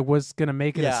 but I was going to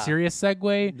make it Yeah. a serious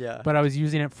segue. Yeah. But I was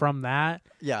using it from that,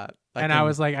 Yeah. I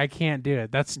was like, I can't do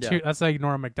it. That's Yeah. too. That's like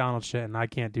Norm Macdonald shit, and I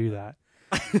can't do that.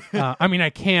 I mean, I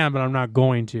can, but I'm not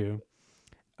going to.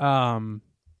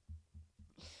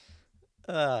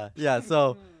 Yeah,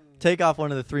 so take off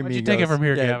one of the three Why Migos. don't you take it from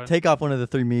here, yeah, Gavin? Take off one of the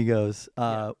three Migos.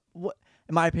 What,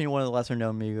 in my opinion, one of the lesser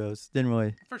known Migos. Didn't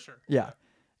really. For sure. Yeah,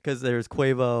 because there's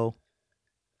Quavo,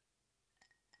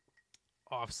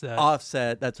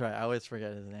 Offset. That's right. I always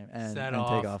forget his name. And Set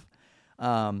Take Off.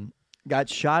 Got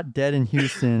shot dead in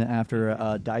Houston after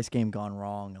a dice game gone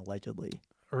wrong, allegedly.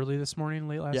 Early this morning,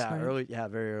 late last night.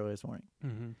 Very early this morning.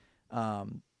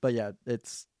 Mm-hmm. But yeah,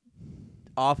 it's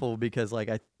awful because like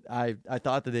I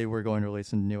thought that they were going to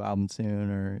release a new album soon,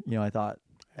 or I thought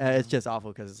it's just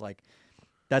awful because it's like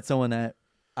that's someone that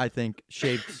I think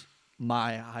shaped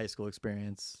my high school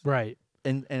experience Right.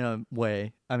 in a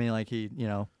way. I mean, like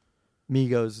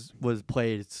Migos was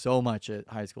played so much at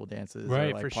high school dances, or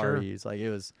Right, like for sure. parties. Like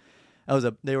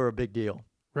they were a big deal.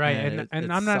 Right. And And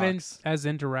it I'm not sucks. as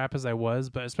into rap as I was,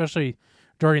 but especially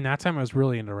during that time, I was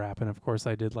really into rap. And of course,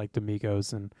 I did like the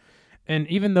Migos. And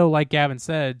even though, like Gavin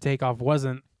said, Takeoff was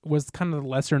kind of the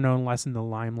lesser known, less in the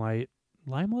limelight.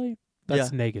 Limelight?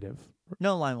 That's Yeah. negative.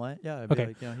 No limelight. Yeah. I'd be Okay.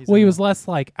 like, he's Well, he in was less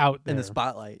like out there. in the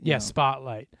spotlight. Yeah,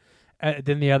 spotlight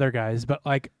than the other guys. But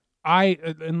like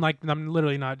I'm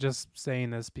literally not just saying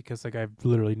this because like I've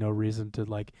literally no reason to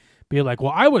like be like,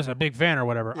 well, I was a big fan or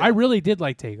whatever. Yeah. I really did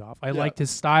like Takeoff. I Yeah. liked his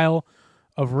style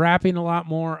of rapping a lot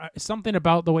more. Something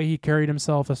about the way he carried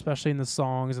himself, especially in the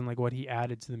songs and like what he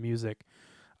added to the music.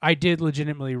 I did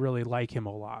legitimately really like him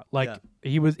a lot. Like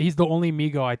he's the only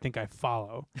Migo I think I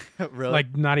follow. Really?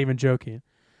 Like not even joking.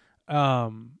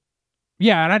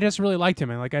 Yeah, and I just really liked him.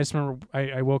 And like I just remember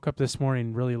I woke up this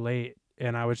morning really late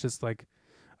and I was just like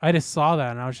I just saw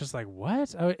that and I was just like,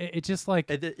 what? It just like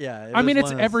It did, yeah. I mean, was it's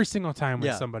one of those- every single time when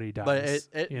Yeah, somebody dies.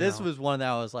 But this was one that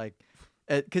I was like,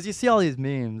 because you see all these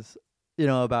memes,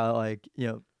 about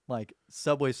like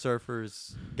Subway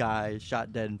Surfers guy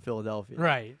shot dead in Philadelphia.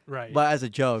 right. But as a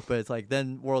joke, but it's like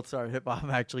then World Star Hip Hop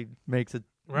actually makes a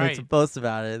post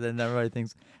about it, then everybody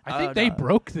thinks. I think they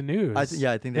broke the news. I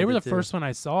think they were did the too. first one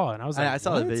I saw, and I was like, I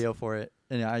saw the "What?" video for it,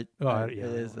 and it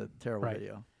is a terrible Right.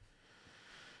 video.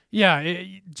 Yeah,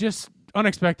 it just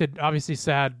unexpected, obviously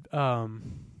sad.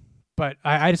 But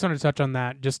I just wanted to touch on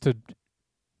that just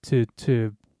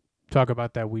to talk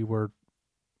about that we were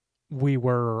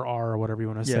or are, or whatever you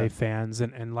want to say, Yeah. fans,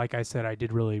 and like I said, I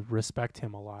did really respect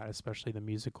him a lot, especially the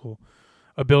musical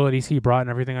abilities he brought and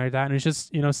everything like that. And it's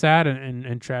just sad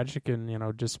and tragic,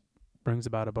 and just brings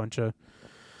about a bunch of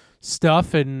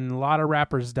stuff and a lot of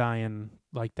rappers dying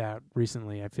like that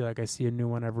recently. I feel like I see a new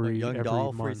one every Young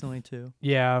Dolph month. recently too.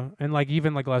 Yeah, and like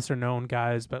even like lesser known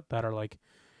guys, but that are like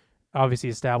obviously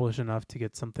established enough to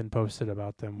get something posted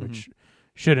about them, which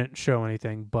shouldn't show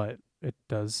anything, but it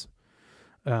does.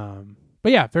 But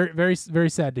yeah, very very very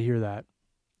sad to hear that.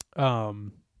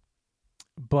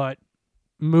 But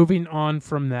moving on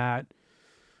from that,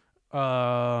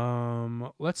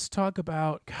 let's talk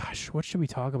about what should we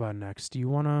talk about next? Do you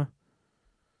wanna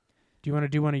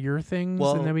do one of your things,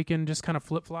 Well- and then we can just kind of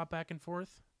flip flop back and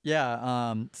forth?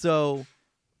 Yeah. So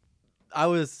I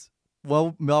was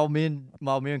while me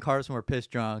and Carson were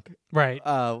pissed drunk. Right.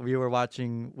 We were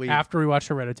watching. After we watched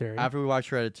Hereditary. After we watched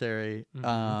Hereditary.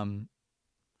 Mhm.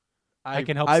 I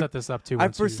can help I- set this up too. I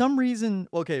once for you- some reason.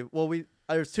 Okay. Well,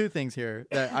 there's two things here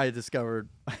that I discovered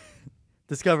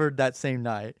that same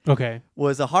night. Okay.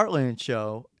 Was a Heartland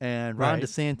show and Ron Right.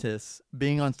 DeSantis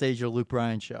being on stage at a Luke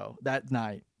Bryan show that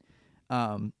night.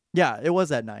 Yeah, it was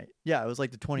that night. Yeah, it was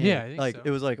like the 28th. Yeah, I think like so. it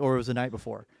was like, or it was the night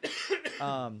before.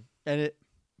 And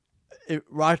it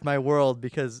rocked my world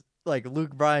because like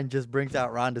Luke Bryan just brings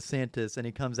out Ron DeSantis and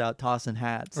he comes out tossing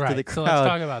hats Right. to the So crowd. let's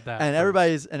talk about that. And first.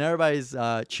 everybody's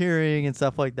cheering and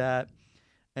stuff like that.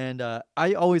 And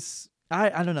I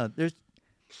don't know. There's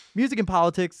music and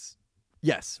politics.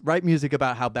 Yes, write music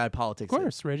about how bad politics Of is.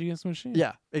 course, Rage Against the Machine.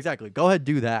 Yeah, exactly. Go ahead,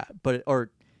 do that. But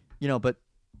but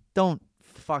don't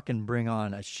fucking bring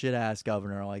on a shit ass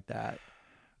governor like that.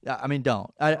 Yeah, I mean,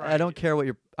 don't. I don't care what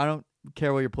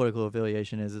your political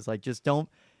affiliation is. It's like just don't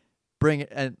bring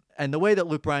it. And the way that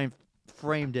Luke Bryan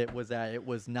framed it was that it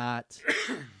was not.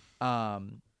 Well,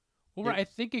 I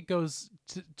think it goes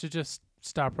to just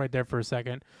stop right there for a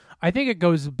second. I think it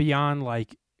goes beyond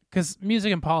like because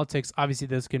music and politics. Obviously,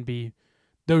 those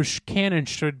can and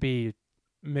should be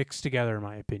mixed together, in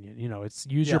my opinion. It's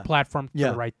use your platform for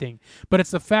the right thing. But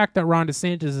it's the fact that Ron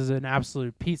DeSantis is an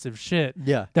absolute piece of shit.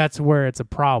 Yeah, that's where it's a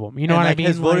problem. You know what I mean?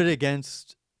 He's voted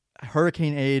against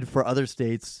hurricane aid for other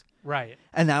states. Right.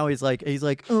 And now he's like,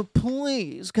 oh,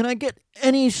 please, can I get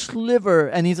any sliver?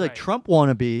 And he's like Trump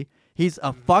wannabe. He's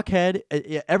a fuckhead.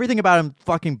 Everything about him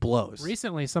fucking blows.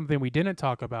 Recently, something we didn't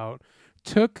talk about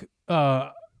took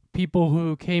people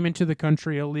who came into the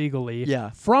country illegally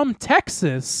from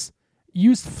Texas,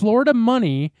 used Florida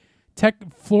money,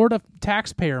 Florida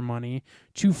taxpayer money,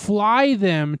 to fly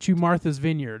them to Martha's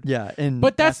Vineyard. Yeah,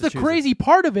 but that's the crazy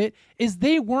part of it is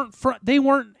they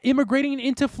weren't immigrating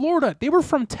into Florida. They were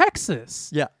from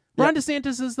Texas. Yeah. Ron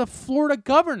DeSantis is the Florida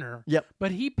governor. Yep.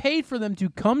 But he paid for them to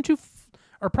come to,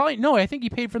 I think he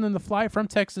paid for them to fly from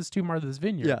Texas to Martha's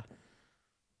Vineyard. Yeah.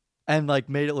 And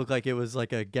made it look like it was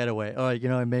like a getaway. Oh,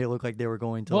 it made it look like they were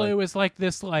going to. Well, it was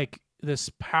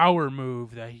this power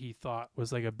move that he thought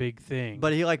was like a big thing.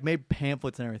 But he made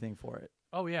pamphlets and everything for it.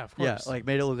 Oh yeah, of course. Yeah,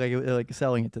 made it look like it was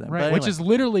selling it to them. Right, but anyway. which is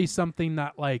literally something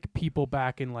that people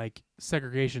back in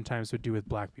segregation times would do with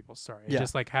black people. Sorry, it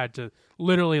just had to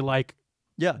literally word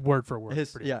for word.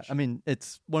 Much. I mean,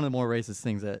 it's one of the more racist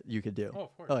things that you could do. Oh,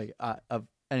 of course. Of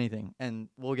anything, and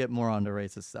we'll get more onto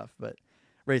racist stuff, but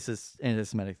racist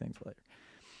anti-Semitic things later.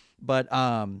 But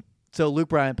so Luke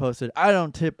Bryan posted,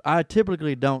 I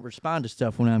typically don't respond to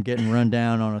stuff when I'm getting run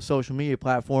down on a social media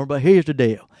platform, but here's the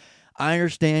deal. I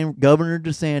understand Governor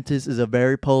DeSantis is a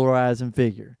very polarizing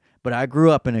figure, but I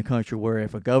grew up in a country where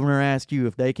if a governor asks you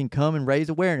if they can come and raise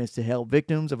awareness to help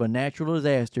victims of a natural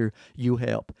disaster, you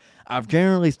help. I've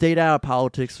generally stayed out of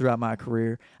politics throughout my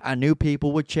career. I knew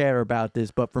people would chatter about this,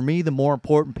 but for me, the more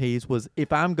important piece was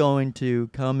if I'm going to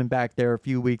come and back there a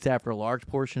few weeks after a large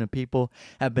portion of people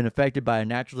have been affected by a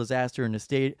natural disaster in a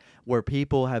state where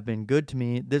people have been good to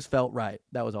me, this felt right.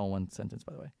 That was all one sentence,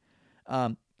 by the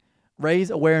way.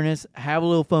 Raise awareness, have a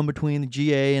little fun between the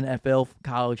GA and FL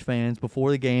college fans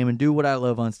before the game, and do what I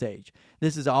love on stage.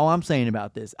 This is all I'm saying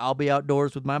about this. I'll be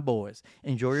outdoors with my boys.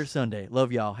 Enjoy your Sunday.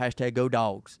 Love y'all. #Go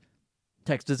Dogs.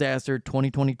 Text disaster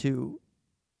 2022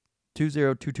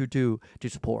 20222 to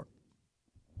support.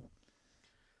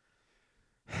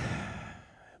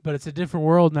 But it's a different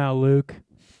world now, Luke.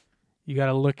 You got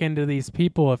to look into these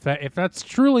people. If that's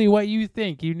truly what you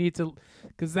think, you need to,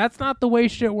 because that's not the way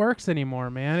shit works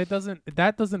anymore, man.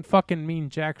 That doesn't fucking mean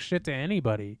jack shit to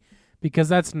anybody, because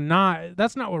that's not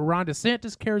what Ron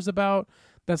DeSantis cares about.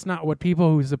 That's not what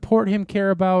people who support him care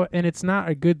about, and it's not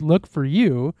a good look for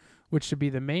you, which should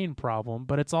be the main problem.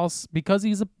 But it's all because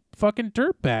he's a fucking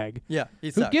dirtbag. Yeah,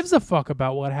 who gives a fuck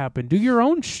about what happened? Do your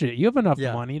own shit. You have enough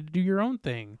money to do your own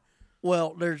thing.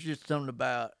 Well, there's just something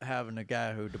about having a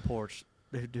guy who deports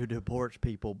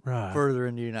people further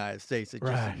in the United States. It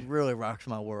just really rocks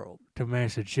my world. To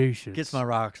Massachusetts. Gets my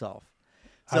rocks off.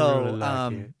 I So really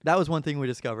like it. that was one thing we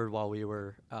discovered while we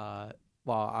were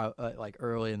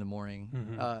early in the morning,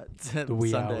 The wee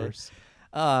Sunday. hours.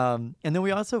 And then we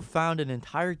also found an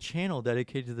entire channel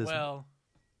dedicated to this. Well,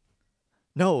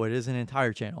 no, it is an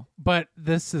entire channel. but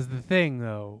this is the thing,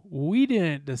 though. We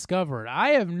didn't discover it.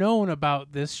 I have known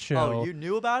about this show. Oh, you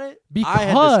knew about it? I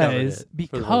had discovered it for the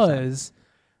first time. because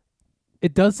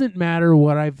it doesn't matter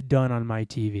what I've done on my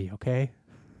TV, okay?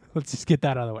 Let's just get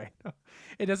that out of the way.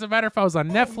 It doesn't matter if I was on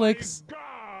Netflix.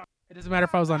 It doesn't matter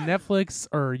if I was on Netflix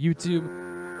or YouTube,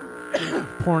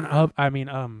 Pornhub.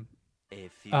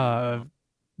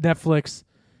 Netflix.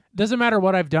 Doesn't matter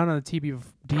what I've done on the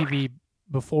TV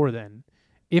before then.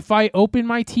 If I open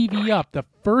my TV up, the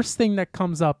first thing that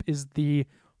comes up is the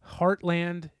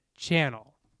Heartland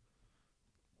channel.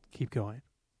 Keep going.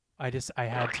 I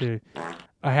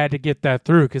had to get that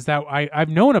through because I've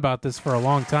known about this for a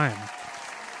long time.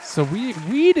 So we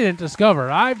didn't discover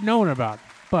it. I've known about it.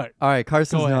 But all right,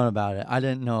 Carson's known about it. I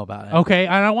didn't know about it. Okay,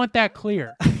 and I want that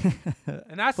clear.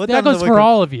 And that on goes the for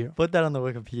all of you. Put that on the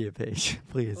Wikipedia page,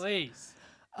 please. Please.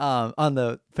 On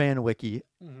the fan wiki.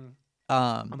 Mm-hmm.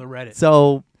 On the Reddit.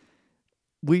 So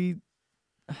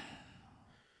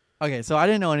so I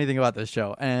didn't know anything about this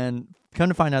show, and come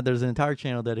to find out, there's an entire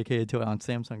channel dedicated to it on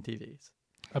Samsung TVs.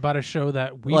 about a show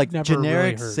that we've like never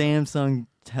generic really heard. Samsung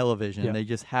television. Yeah. They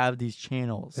just have these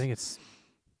channels. I think it's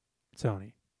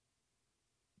Sony.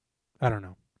 I don't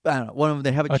know. I don't know. One of them,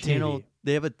 they have a A channel. TV.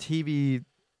 They have a TV,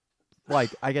 like,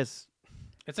 I guess,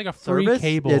 It's like a free service.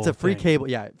 cable. Yeah, it's a free thing. cable.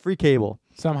 Yeah, free cable.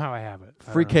 Somehow I have it.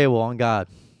 I Free don't know. cable on God.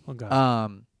 Oh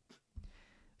God.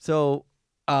 So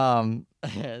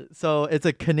it's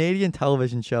a Canadian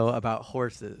television show about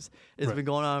horses. It's Right. been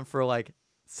going on for like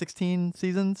 16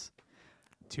 seasons,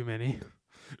 Too many.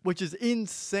 which is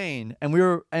insane.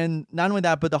 And not only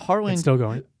that, but the Heartland It's still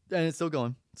going. and it's still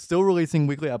going. Still releasing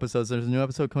weekly episodes. There's a new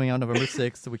episode coming out November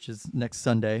 6th, which is next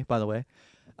Sunday, by the way.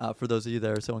 For those of you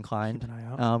that are so inclined. Keep an eye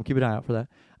out. Keep an eye out for that.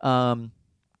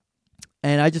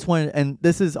 And I just wanted, and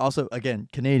this is also, again,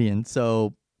 Canadian.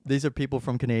 So these are people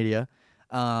from Canada.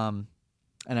 And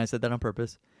I said that on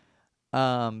purpose.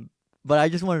 But I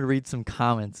just wanted to read some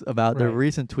comments about their Right.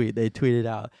 recent tweet they tweeted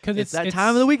out. 'Cause It's it's- that time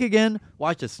of the week again.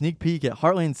 Watch a sneak peek at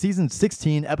Heartland Season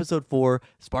 16, Episode 4,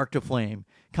 Spark to Flame.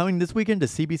 Coming this weekend to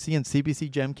CBC and CBC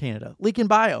Gem Canada. Link in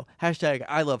bio. Hashtag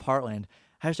I love Heartland.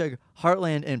 Hashtag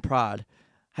Heartland and Prod.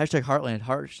 Hashtag Heartland.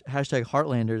 Hashtag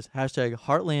Heartlanders. Hashtag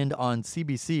Heartland on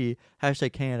CBC.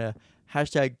 Hashtag Canada.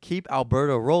 Hashtag keep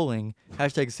Alberta rolling.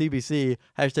 Hashtag CBC.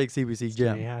 Hashtag CBC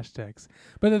Gem. Many hashtags.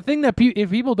 But the thing that if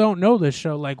people don't know this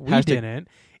show like we Hashtag- didn't,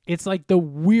 it's like the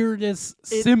weirdest,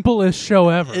 simplest show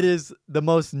ever. It is the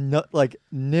most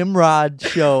Nimrod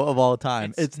show of all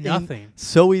time. It's nothing.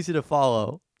 So easy to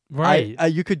follow. Right.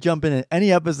 You could jump in at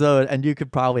any episode and you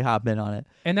could probably hop in on it.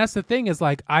 And that's the thing is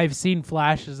like I've seen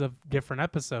flashes of different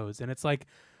episodes, and it's like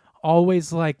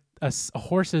always like a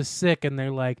horse is sick, and they're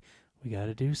like, we got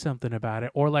to do something about it,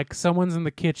 or like someone's in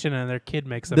the kitchen and their kid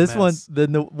makes a This mess.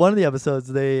 one of the episodes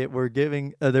they were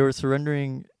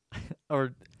surrendering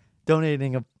or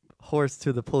donating a horse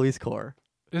to the police corps.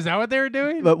 Is that what they were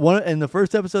doing? But in the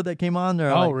first episode that came on,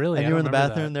 they're Oh, like, really? And I you were don't in the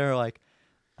remember bathroom.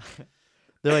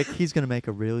 They're like, he's gonna make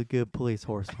a really good police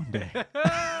horse one day.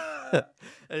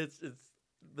 It's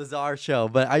bizarre show,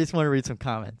 but I just want to read some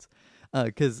comments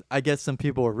because I guess some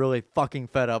people were really fucking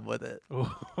fed up with it.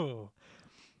 Ooh.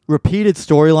 Repeated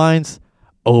storylines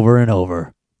over and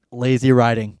over. Lazy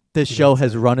writing. This You show don't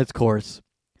has say. run its course.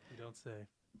 You don't say.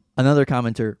 Another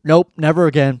commenter. Nope, never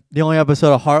again. The only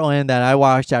episode of Heartland that I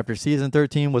watched after season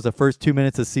 13 was the first 2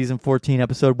 minutes of season 14,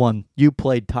 episode 1. You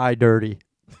played Ty dirty.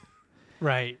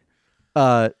 Right.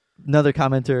 Another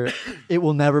commenter. It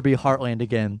will never be Heartland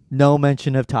again. No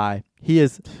mention of Ty. He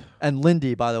is, and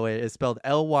Lindy, by the way, is spelled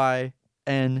Lyndy.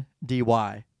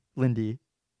 Lindy.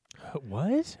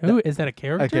 What? Who is that? A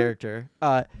character? A character.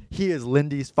 He is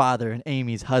Lindy's father and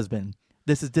Amy's husband.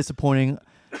 This is disappointing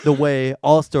the way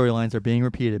all storylines are being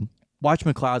repeated. Watch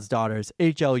McLeod's Daughters.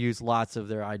 HL used lots of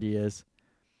their ideas.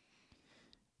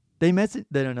 Then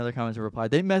another commenter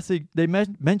replied. They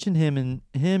mentioned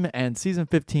him and season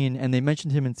 15, and they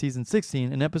mentioned him in season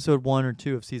 16, in episode 1 or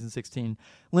 2 of season 16.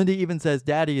 Lindy even says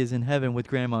Daddy is in heaven with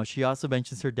Grandma. She also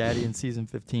mentions her daddy in season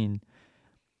 15.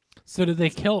 So did they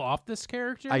kill off this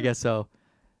character? I guess so.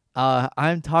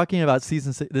 I'm talking about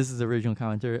season. This is the original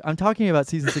commentary. I'm talking about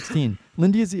season 16.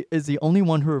 Lindy is the only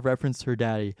one who referenced her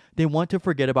daddy. They want to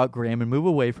forget about Graham and move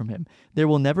away from him. There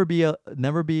will never be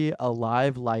a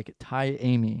live like Ty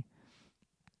Amy.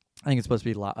 I think it's supposed to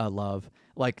be love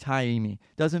like Ty Amy.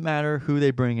 Doesn't matter who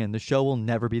they bring in. The show will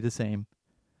never be the same.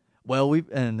 Well,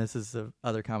 and this is the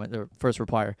other comment, or first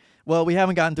replier. Well, we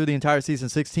haven't gotten through the entire season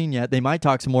 16 yet. They might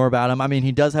talk some more about him. I mean,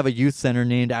 he does have a youth center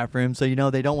named after him, so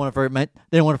they don't want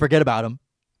to forget about him.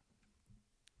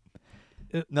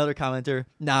 Another commenter.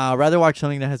 Nah, rather watch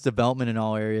something that has development in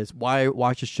all areas. Why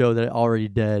watch a show that already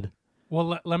dead?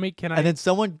 Well, let me. Can I? And then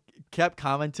someone kept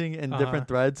commenting in different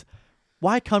threads.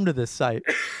 Why come to this site?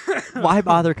 Why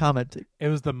bother commenting? It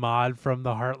was the mod from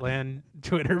the Heartland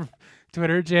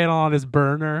Twitter channel on his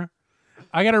burner.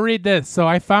 I gotta read this. So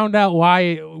I found out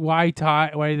why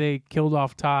they killed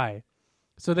off Ty.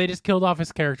 So they just killed off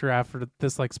his character after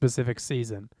this like specific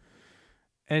season.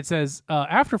 And it says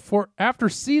after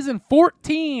season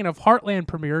 14 of Heartland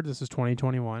premiered, this is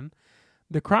 2021.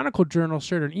 The Chronicle Journal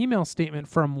shared an email statement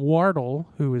from Wardle,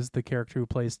 who is the character who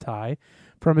plays Ty,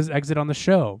 from his exit on the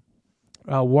show.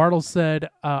 Wardle said,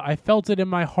 I felt it in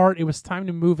my heart. It was time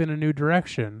to move in a new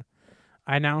direction.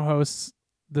 I now host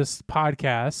this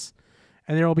podcast,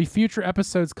 and there will be future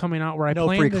episodes coming out where I No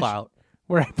plan free to clout.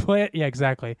 where I plan. Yeah,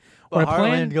 exactly. Well, Where I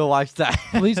plan. Heartland, go watch that.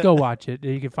 Please go watch it.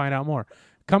 You can find out more.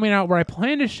 Coming out where I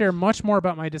plan to share much more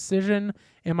about my decision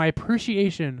and my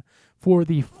appreciation for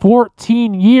the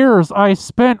 14 years I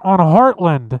spent on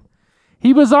Heartland.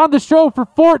 He was on the show for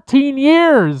 14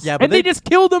 years, Yeah, but and they just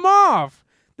killed him off.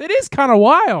 That is kind of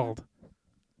wild.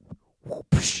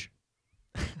 Whoopsh.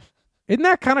 Isn't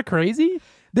that kind of crazy?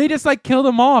 They just like killed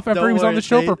him off after Don't he was on worry, the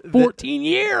show they- for 14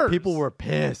 years. People were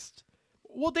pissed.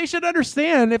 Well, they should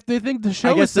understand if they think the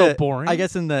show I guess is so boring. I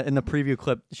guess in the preview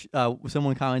clip,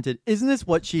 someone commented, "Isn't this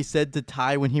what she said to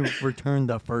Ty when he returned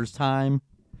the first time?"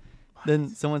 Then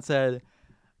someone said,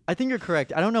 "I think you're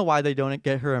correct. I don't know why they don't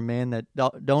get her a man that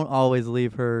don't always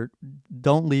leave her,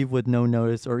 don't leave with no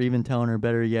notice, or even telling her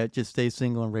better yet, just stay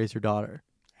single and raise her daughter."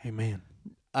 Hey, man.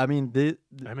 I mean,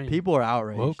 people are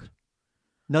outraged. Woke.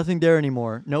 Nothing there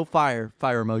anymore. No fire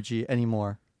emoji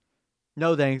anymore.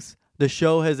 No thanks. The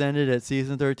show has ended at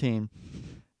season 13.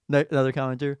 Another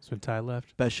commenter. That's when Ty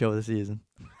left. Best show of the season.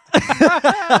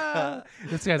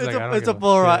 This guy's like, I don't It's give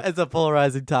a shit. it's a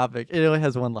polarizing topic. It only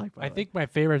has one like. I think my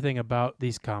favorite thing about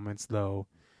these comments, though,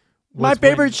 was my when-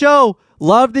 favorite show.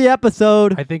 Loved the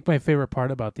episode I think my favorite part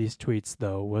about these tweets,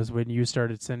 though, was when you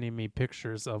started sending me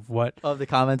pictures of what of the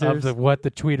commenters. what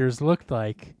the tweeters looked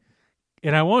like,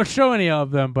 and I won't show any of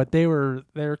them, but they're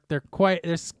quite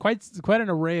there's quite an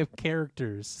array of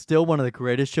characters. Still one of the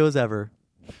greatest shows ever.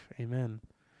 Amen.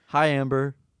 Hi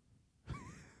Amber.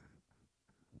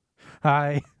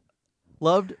 Hi.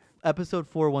 Loved episode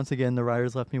 4 once again. The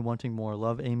writers left me wanting more.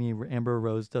 Love Amy. Amber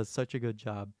Rose does such a good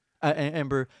job.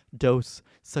 Amber Dose,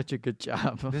 such a good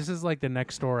job. This is like the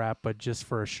Nextdoor app, but just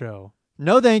for a show.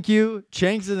 No, thank you.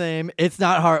 Change the name. It's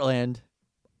not Heartland.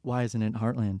 Why isn't it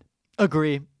Heartland?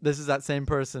 Agree. This is that same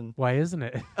person. Why isn't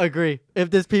it? Agree.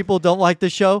 If these people don't like the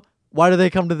show, why do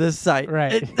they come to this site?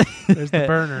 Right. There's the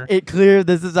burner. It clear.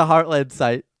 This is a Heartland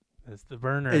site. That's the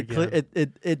burner It again.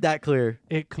 it that clear.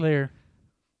 It clear.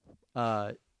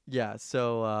 Yeah.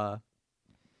 So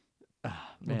We're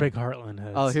man. big Heartland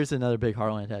heads. Oh, here's another big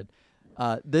Heartland head.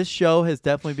 This show has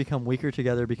definitely become weaker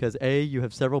together because A, you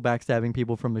have several backstabbing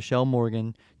people from Michelle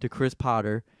Morgan to Chris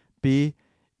Potter. B,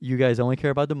 you guys only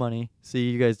care about the money. C,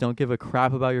 you guys don't give a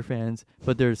crap about your fans.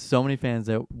 But there's so many fans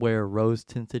that wear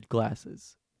rose-tinted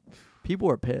glasses. People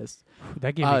are pissed.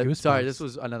 That gave me goosebumps. Sorry, this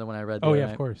was another one I read. the Oh other yeah,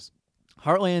 night. of course.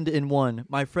 Heartland in 1.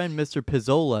 My friend Mr.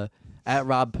 Pizzola at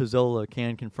Rob Pizzola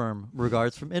can confirm.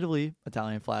 Regards from Italy.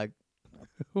 Italian flag.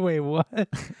 Wait, what?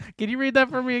 Can you read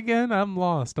that for me again? I'm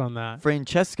lost on that.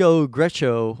 Francesco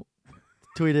Greccio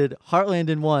tweeted, Heartland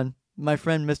in 1. My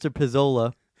friend Mr.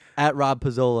 Pizzola at Rob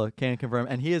Pizzola can confirm.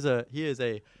 And he is a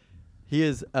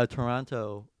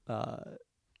Toronto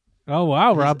Oh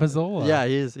wow, he's- Rob Pizzola. Yeah,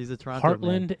 he's a Toronto man.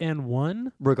 Heartland and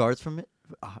 1. Regards from it.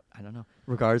 I don't know.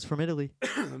 Regards from Italy.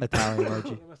 Italian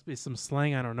emoji. There must be some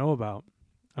slang I don't know about.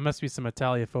 There must be some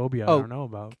Italiophobia Oh. I don't know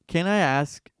about. Can I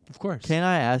ask Of course.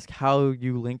 how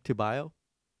you link to bio?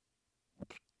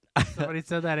 Somebody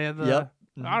said that in the. Yep.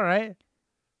 All right.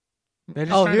 They're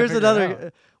just Oh, trying to here's figure it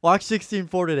another. Watch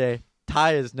 16:4 today.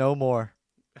 Ty is no more.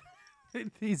 out.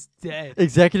 He's dead.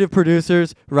 Executive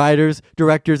producers, writers,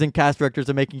 directors, and cast directors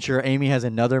are making sure Amy has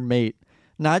another mate.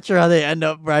 Not sure how they end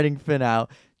up writing Finn out.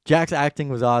 Jack's acting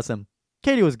was awesome.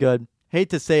 Katie was good. Hate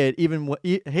to say it.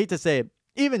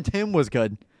 Even Tim was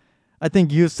good. I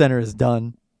think Youth Center is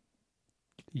done.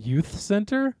 Youth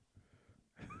Center?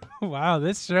 Wow,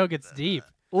 this show gets deep.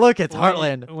 Look, it's When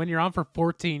Heartland. When you're on for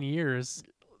 14 years,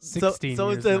 16 so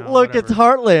years it's a, now, look, it's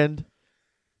whatever. Heartland.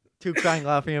 2 crying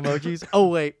laughing emojis. Oh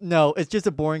wait, no, it's just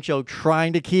a boring show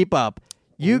trying to keep up.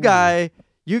 You guy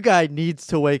needs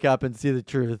to wake up and see the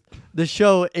truth. The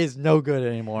show is no good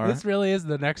anymore. This really is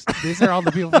the next. These are all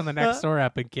the people from the Nextdoor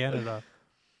app in Canada.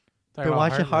 Talking Been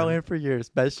about watching Heartland for years.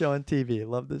 Best show on TV.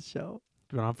 Love this show.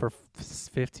 Been on for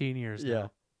 15 years Yeah.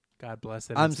 now. God bless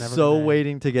it. I'm It's never so been a-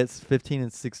 waiting to get 15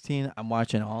 and 16. I'm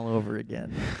watching all over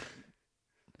again.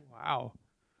 Wow.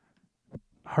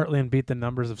 Heartland beat the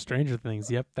numbers of Stranger Things.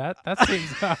 Yep, that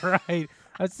seems about right.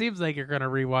 That seems like you're gonna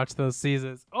rewatch those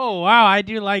seasons. Oh wow, I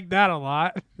do like that a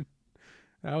lot.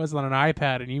 That was on an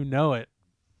iPad, and you know it.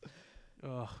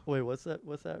 Ugh, Wait, what's that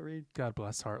read? God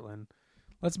bless Heartland.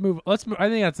 Let's move. I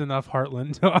think that's enough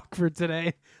Heartland talk for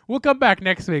today. We'll come back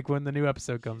next week when the new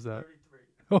episode comes out.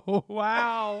 Oh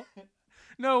wow!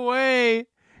 No way.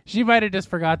 She might have just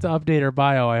forgot to update her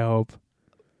bio. I hope.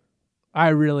 I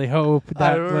really hope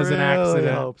that was an accident.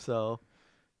 I hope so.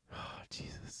 Oh,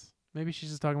 Jesus. Maybe she's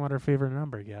just talking about her favorite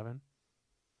number, Gavin.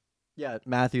 Yeah,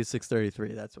 Matthew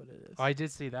 6:33. That's what it is. Oh, I did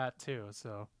see that too.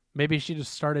 So maybe she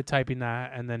just started typing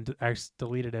that and then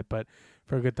deleted it, but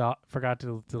forgot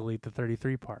to delete the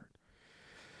 33 part.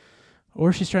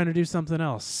 Or she's trying to do something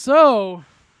else. So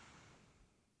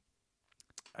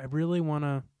I really want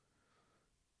to.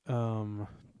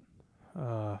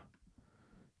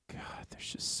 God,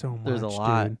 there's just so much. There's a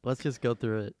lot. dude. Let's just go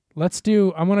through it. Let's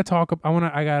do. I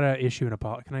gotta issue an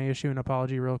apology. Can I issue an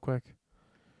apology real quick?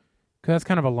 Because that's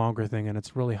kind of a longer thing, and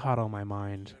it's really hot on my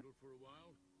mind.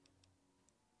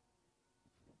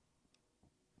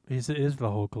 It is the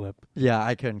whole clip. Yeah,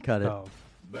 I couldn't cut it. Oh.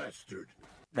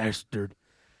 Bastard.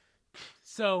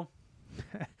 So,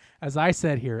 as I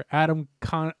said here, Adam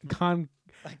Conacher.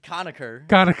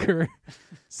 Conacher.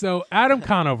 So, Adam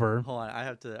Conover, Hold on, I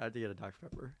have to get a Dr.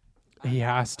 Pepper. he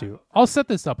has to. I'll set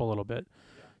this up a little bit.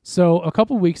 So, a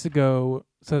couple weeks ago,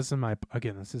 so this is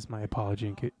my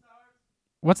apology.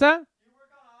 What's that?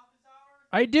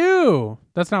 I do.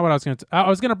 That's not what I was going to. I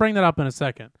was going to bring that up in a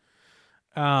second.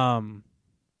 A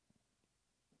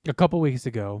couple weeks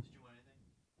ago.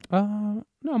 No,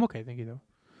 I'm okay. Thank you, though.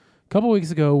 A couple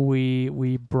weeks ago,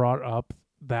 we brought up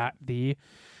that the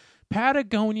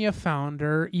Patagonia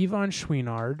founder Ivan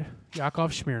Schweinard,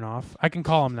 Yakov Smirnoff, I can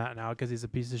call him that now because he's a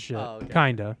piece of shit. Oh, okay.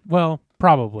 Kinda. Well,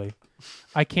 probably.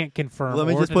 I can't confirm. Let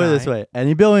me or just put it this deny. way: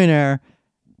 any billionaire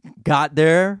got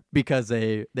there because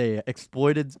they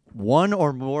exploited one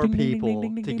or more Ding, ding, ding, people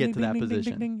ding, ding, to ding, get ding, to that ding, ding, ding,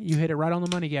 position. ding, ding. You hit it right on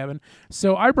the money, Gavin.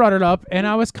 So I brought it up, and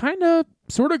I was kind of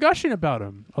sort of gushing about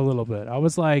him a little bit. I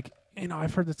was like,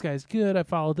 I've heard this guy's good. I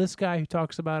follow this guy who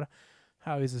talks about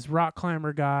how he's this rock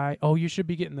climber guy. Oh, you should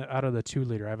be getting out of the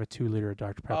 2-liter. I have a 2-liter of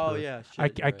Dr. Pepper. Oh yeah, I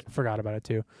shit, you're right. forgot about it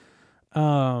too.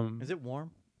 Is it warm?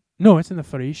 No, it's in the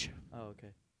fridge. Oh okay.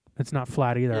 It's not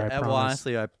flat either. I promise. well,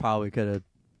 honestly, I probably could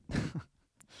have.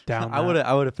 Down I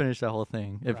that. would have finished that whole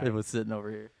thing if Right. it was sitting over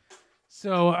here.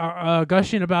 So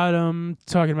gushing about him,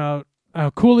 talking about how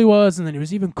cool he was, and then it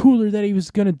was even cooler that he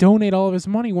was going to donate all of his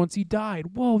money once he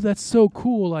died. Whoa, that's so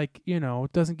cool. Like,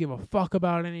 doesn't give a fuck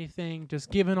about anything, just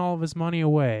giving all of his money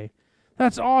away.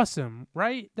 That's awesome,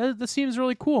 right? That seems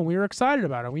really cool, and we were excited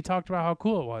about it. We talked about how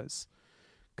cool it was.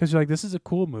 Because you're like, this is a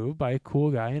cool move by a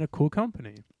cool guy in a cool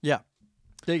company. Yeah,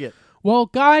 dig it. Well,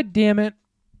 god damn it.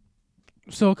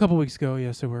 So a couple weeks ago,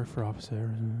 yes, I work for officer,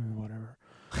 whatever.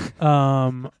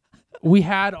 We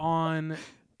had on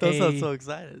Don't sound so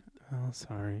excited. Oh,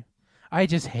 sorry. I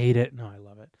just hate it. No, I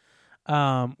love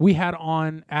it. We had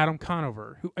on Adam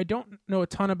Conover, who I don't know a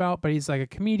ton about, but he's like a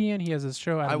comedian. He has his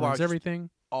show, Adam Knows watched Everything.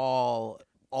 All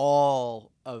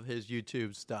of his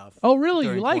YouTube stuff. Oh, really?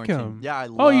 You during like quarantine. him? Yeah, I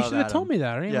love Oh, you should have Adam. told me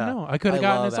that. I didn't Yeah. even know. I could have I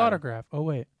gotten love his Adam. autograph. Oh,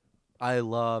 wait. I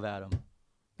love Adam.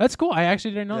 That's cool. I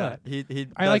actually didn't know yeah, that. he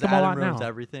I like does him a Adam lot Ruins now.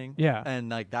 Everything. Yeah. And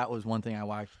like that was one thing I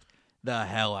watched the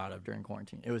hell out of during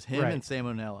quarantine. It was him Right. and Sam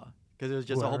O'Nella because it was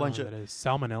just Ooh, a I whole don't bunch know of what that is.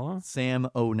 Salmonella? Sam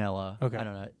O'Nella. Okay. I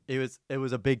don't know. It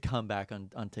was a big comeback on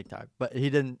TikTok, but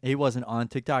he wasn't on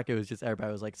TikTok. It was just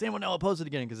everybody was like Sam O'Nella posted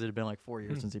again because it had been like 4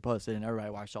 years since he posted, and everybody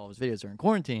watched all of his videos during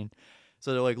quarantine.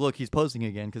 So they're like, look, he's posting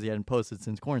again because he hadn't posted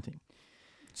since quarantine.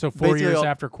 So 4 Basically years all-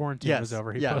 after quarantine was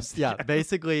over, he posted. yeah.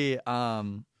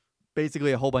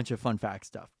 Basically a whole bunch of fun fact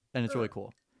stuff, and it's really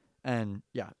cool. And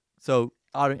yeah, so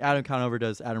Adam Conover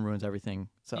does Adam Ruins Everything.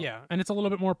 So Yeah, and it's a little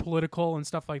bit more political and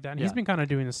stuff like that. And he's Yeah. been kind of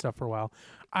doing this stuff for a while.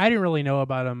 I didn't really know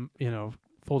about him,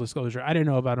 full disclosure. I didn't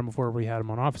know about him before we had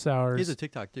him on Office Hours. he's a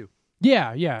TikTok too.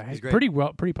 Yeah, He's great.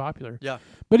 pretty popular. Yeah,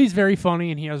 But he's very funny,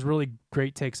 and he has really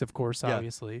great takes, of course, Yeah.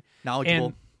 obviously. knowledgeable.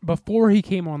 And before he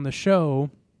came on the show,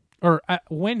 or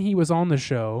when he was on the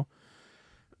show,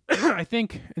 I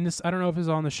think, I don't know if it was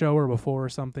on the show or before or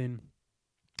something,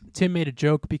 Tim made a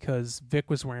joke because Vic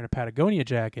was wearing a Patagonia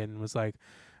jacket and was like,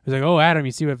 oh, Adam,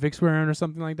 you see what Vic's wearing or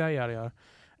something like that, yada, yada.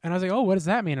 And I was like, oh, what does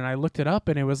that mean? And I looked it up,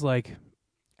 and it was like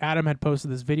Adam had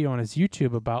posted this video on his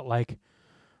YouTube about like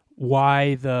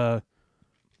why the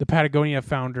Patagonia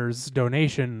founder's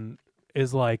donation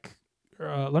is like,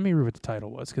 let me read what the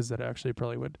title was because that actually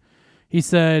probably would. He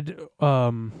said,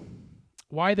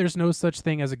 why there's no such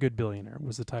thing as a good billionaire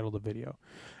was the title of the video.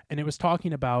 And it was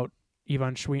talking about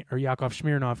Yakov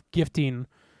Smirnoff gifting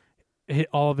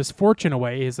all of his fortune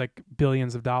away, his like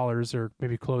billions of dollars or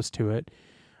maybe close to it,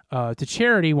 to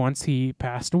charity once he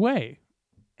passed away.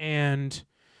 And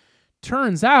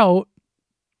turns out,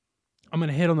 I'm going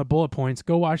to hit on the bullet points.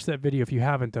 Go watch that video if you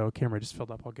haven't, though. Camera just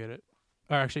filled up. I'll get it.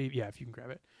 Or actually, yeah, if you can grab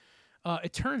it.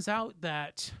 It turns out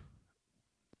that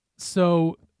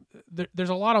there's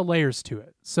a lot of layers to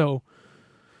it. So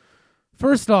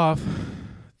first off,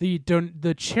 the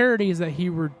charities that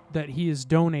he is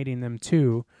donating them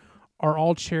to are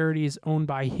all charities owned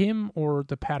by him or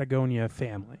the Patagonia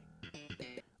family,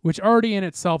 which already in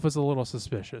itself is a little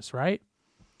suspicious, right?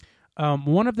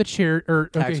 One of the Tax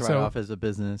write-off as a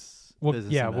business. We'll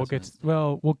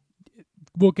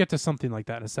get to something like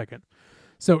that in a second.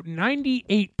 So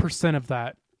 98% of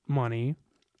that money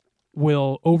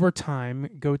will over time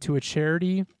go to a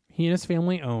charity he and his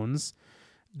family owns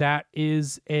that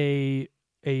is a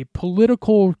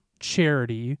political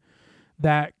charity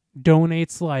that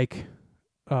donates like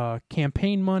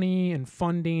campaign money and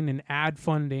funding and ad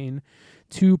funding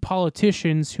to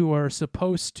politicians who are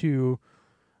supposed to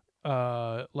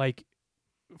like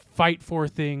fight for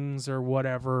things or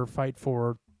whatever, fight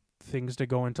for things to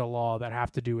go into law that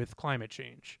have to do with climate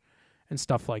change and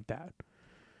stuff like that.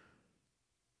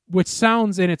 Which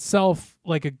sounds in itself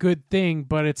like a good thing,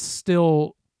 but it's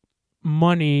still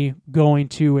money going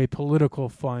to a political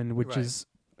fund, which Right. is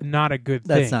not a good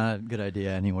thing. That's not a good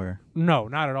idea anywhere. No,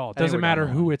 not at all. It doesn't Anywhere down matter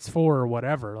the who line. it's for or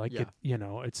whatever. Like, Yeah.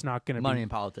 it's not going to Money be in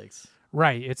politics.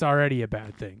 right. It's already a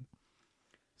bad thing.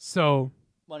 So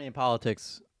Money in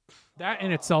politics. that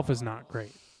in itself is not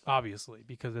great, obviously,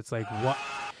 because it's like what,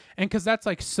 and because that's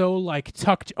like so like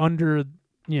tucked under,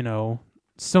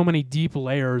 so many deep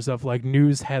layers of like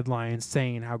news headlines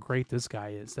saying how great this guy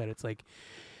is that it's like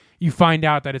you find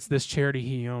out that it's this charity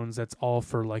he owns that's all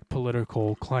for like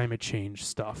political climate change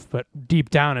stuff, but deep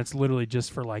down it's literally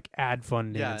just for like ad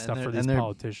funding Yeah, and and stuff they're- for these and they're-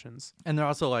 politicians. And they're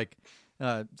also like,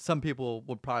 some people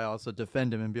would probably also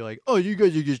defend him and be like, oh, you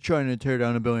guys are just trying to tear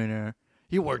down a billionaire.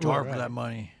 He worked hard for Right. that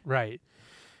money. Right.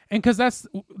 And because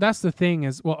that's the thing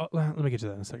is, well, let me get to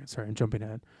that in a second. Sorry, I'm jumping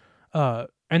ahead.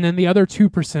 And then the other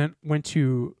 2% went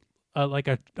to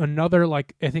another,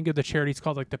 like, I think of the charity, it's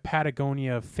called like the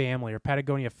Patagonia Family or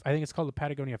Patagonia. I think it's called the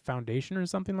Patagonia Foundation or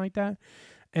something like that.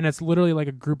 And it's literally like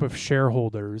a group of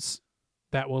shareholders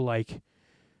that will like,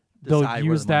 they'll Decide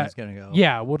where use the money's that. gonna go.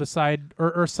 Yeah, we'll decide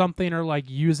or something or like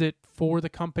use it for the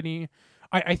company.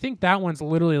 I think that one's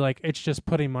literally like it's just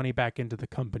putting money back into the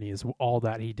company is all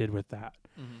that he did with that.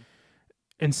 Mhm.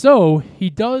 And so he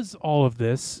does all of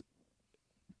this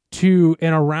in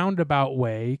a roundabout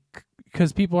way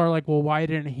because people are like, well, why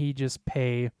didn't he just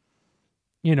pay,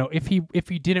 if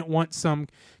he didn't want some,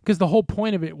 because the whole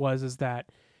point of it is that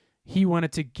he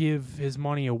wanted to give his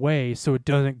money away so it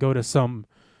doesn't go to some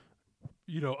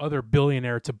other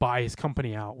billionaire to buy his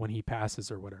company out when he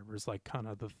passes or whatever. It's like kind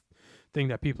of the thing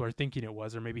that people are thinking it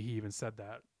was, or maybe he even said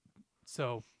that.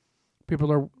 So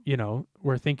people are,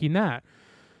 were thinking that.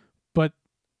 But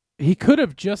he could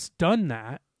have just done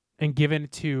that and given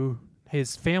it to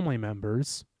his family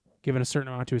members, given a certain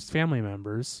amount to his family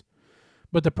members.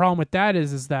 But the problem with that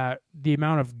is that the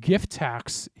amount of gift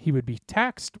tax he would be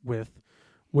taxed with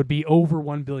would be over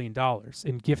 $1 billion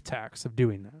in gift tax of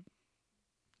doing that.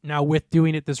 Now, with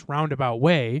doing it this roundabout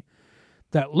way,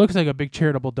 that looks like a big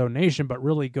charitable donation, but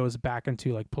really goes back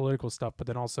into like political stuff, but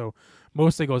then also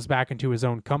mostly goes back into his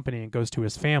own company and goes to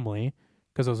his family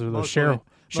because those are those Most shareholders.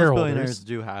 billionaires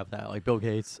do have that. Like Bill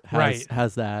Gates Right.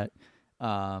 has that.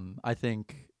 I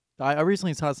think I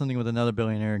recently saw something with another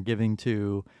billionaire giving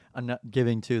to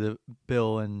the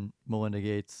Bill and Melinda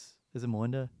Gates. Is it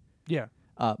Melinda? Yeah.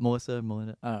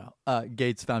 Melinda. I don't know.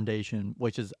 Gates Foundation,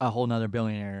 which is a whole nother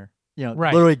billionaire.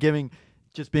 Right. Literally giving.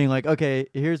 Just being like, okay,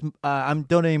 here's I'm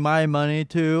donating my money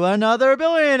to another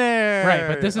billionaire. Right,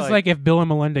 but this is like if Bill and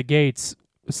Melinda Gates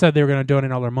said they were going to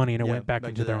donate all their money and it Yeah, went back back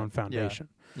into to their them. own foundation.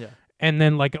 Yeah. And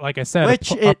then, like I said,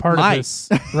 Which a it part might. of this,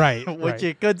 right, Which right.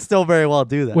 it could still very well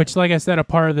do that. Which, like I said, a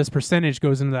part of this percentage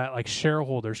goes into that like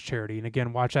shareholders charity. And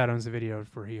again, watch Adam's video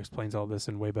where he explains all this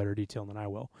in way better detail than I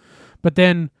will. But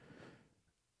then,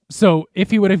 so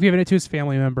if he would have given it to his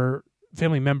family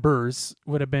members,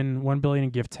 would have been $1 billion in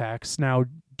gift tax. Now,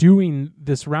 doing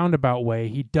this roundabout way,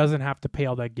 he doesn't have to pay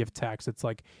all that gift tax. It's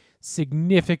like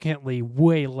significantly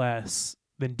way less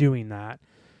than doing that.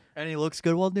 and he looks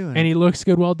good while doing And it. he looks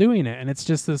good while doing it. And it's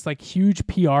just this like huge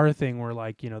PR thing where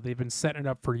like, they've been setting it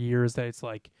up for years that it's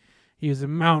like he was a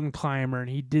mountain climber and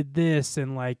he did this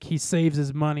and like he saves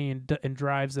his money and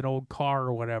drives an old car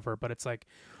or whatever. But it's like,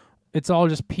 it's all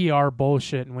just PR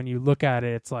bullshit. And when you look at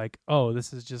it, it's like, oh,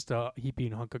 this is just a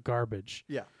heaping hunk of garbage.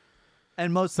 Yeah.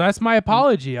 And most So that's my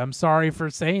apology. I'm sorry for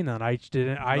saying that. I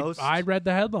didn't. Most- I read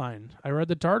the headline. I read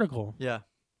the article. yeah,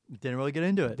 didn't really get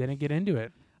into it. Didn't get into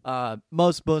it.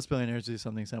 Most billionaires do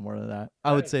something similar to that.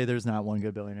 I would Right. say there's not one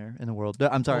good billionaire in the world.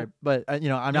 I'm sorry, but I'm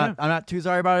Yeah. not too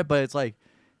sorry about it. But it's like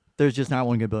there's just not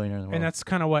one good billionaire in the world. And that's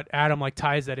kind of what Adam like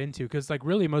ties that into, because like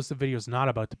really most of the video is not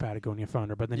about the Patagonia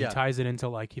founder, but then Yeah. he ties it into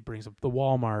like he brings up the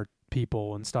Walmart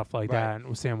people and stuff like Right. that, and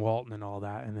with Sam Walton and all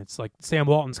that. And it's like Sam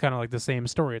Walton's kind of like the same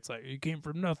story. It's like he came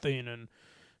from nothing and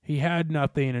he had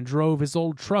nothing and drove his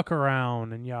old truck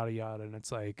around and yada yada. And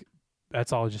it's like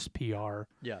that's all just PR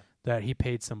yeah. that he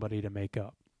paid somebody to make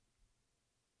up.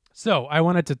 So I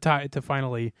wanted to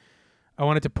finally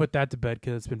put that to bed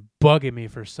because it's been bugging me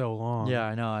for so long. Yeah,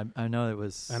 I know. I know it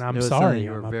was. And I'm it was sorry. something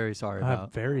You were I'm very sorry I'm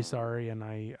about. very sorry, and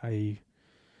I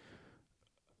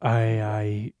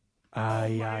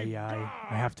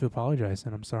have to apologize,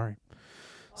 and I'm sorry.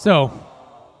 So,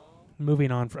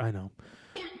 moving on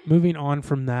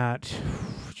from that,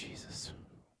 Jesus,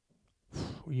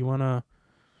 you wanna?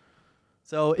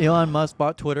 So Elon Musk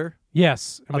bought Twitter.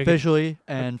 Yes. officially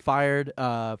and fired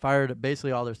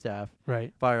basically all their staff,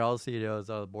 Right. fired all the CEOs,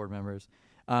 all the board members.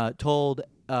 Told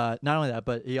not only that,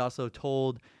 but he also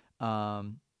told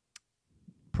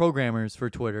programmers for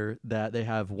Twitter that they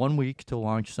have 1 week to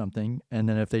launch something, and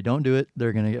then if they don't do it,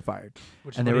 they're going to get fired.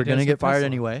 Which is And they what he were going to does get with fired Tesla.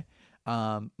 anyway.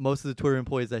 Most of the Twitter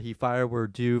employees that he fired were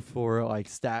due for like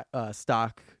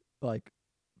stock like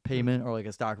payment or like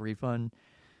a stock refund,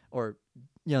 or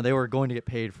they were going to get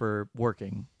paid for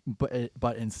working,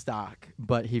 but in stock.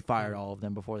 But he fired all of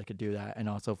them before they could do that, and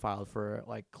also filed for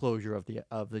like closure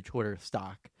of the Twitter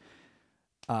stock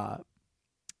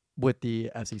with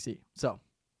the SEC. So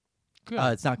Good.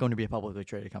 it's not going to be a publicly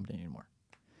traded company anymore.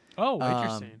 Oh,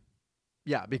 interesting.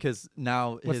 Yeah, because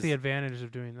now What's the advantage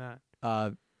of doing that?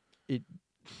 It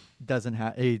doesn't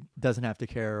have he doesn't have to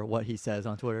care what he says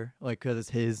on Twitter, like because it's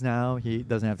his now. He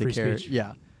doesn't have to Free care. speech.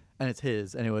 Yeah, and it's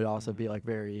his, and it would also be like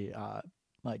very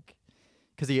like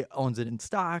because he owns it in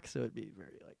stock, so it'd be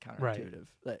very like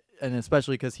counterintuitive. And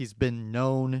especially because he's been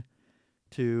known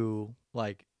to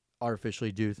like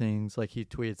artificially do things. Like he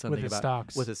tweeted something his about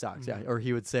stocks. with his stocks, Mhm. yeah, or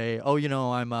he would say, "Oh,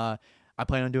 I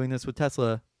plan on doing this with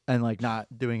Tesla," and like not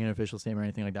doing an official statement or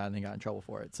anything like that, and they got in trouble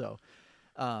for it. So.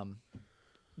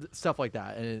 Stuff like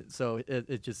that, and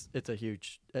it's a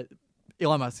huge.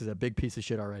 Elon Musk is a big piece of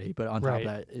shit already, but on top Right.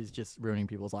 of that, is just ruining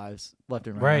people's lives left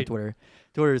and right on Twitter.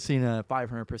 Twitter has seen a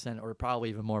 500% or probably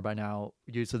even more by now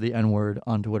use of the N word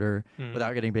on Twitter Mhm.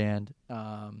 without getting banned.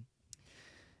 And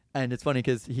it's funny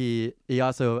because he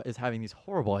also is having these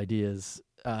horrible ideas,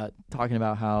 talking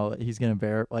about how he's gonna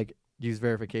use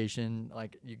verification,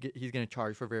 he's gonna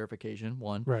charge for verification,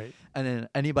 one. Right. And then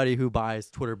anybody who buys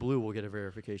Twitter Blue will get a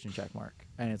verification check mark.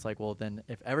 And it's like, well, then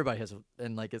if everybody has,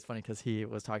 and like it's funny because he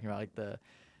was talking about like the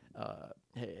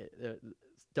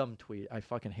dumb tweet. I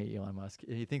fucking hate Elon Musk.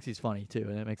 He thinks he's funny too,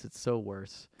 and it makes it so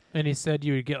worse. And he said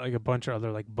you would get like a bunch of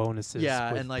other like bonuses.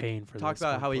 Yeah, with and like paying for talked this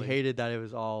about how he monthly. hated that it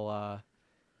was all.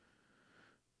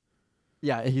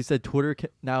 Yeah, he said Twitter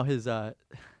now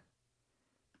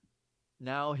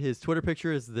his Twitter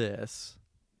picture is this,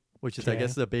 which is I Okay.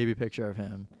 guess a baby picture of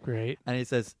him. Great. And he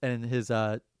says, and his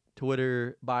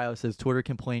Twitter bio says Twitter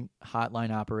complaint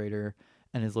hotline operator,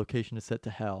 and his location is set to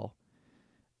hell.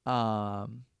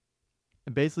 And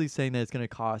basically saying that it's going to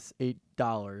cost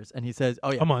 $8. And he says,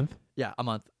 oh yeah, A month. yeah, a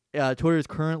month. Twitter's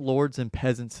current lords and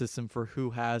peasants system for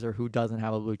who has or who doesn't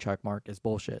have a blue check mark is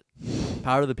bullshit.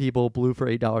 Power to the people, blue for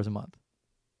 $8 a month.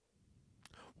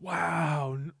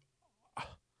 Wow.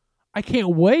 I can't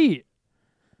wait.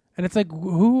 And it's like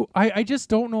who I just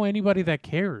don't know anybody that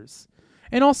cares.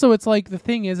 And also it's like the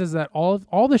thing is that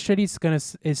all the shit he's gonna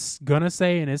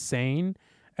say and is saying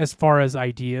as far as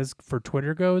ideas for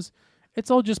Twitter goes, it's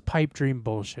all just pipe dream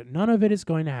bullshit. None of it is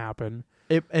going to happen.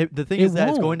 The thing It is that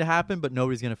it's won't. going to happen, but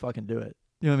nobody's going to fucking do it.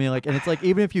 You know what I mean? Like, and it's like,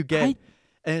 even if you get,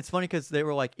 and it's funny because they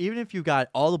were like, even if you got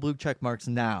all the blue check marks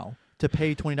now to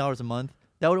pay $20 a month,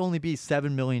 that would only be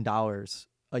 $7 million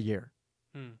a year.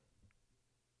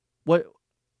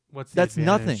 What's the That's advantage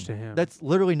nothing. to him? That's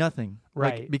literally nothing.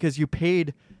 Right. Like, because you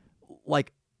paid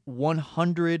like almost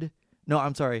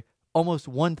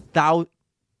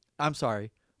 1,000,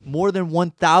 more than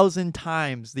 1,000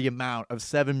 times the amount of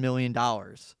 $7 million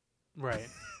right.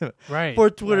 Right. for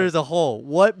Twitter right. as a whole.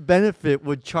 What benefit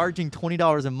would charging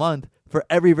 $20 a month for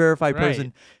every verified Right.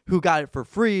 person who got it for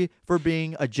free for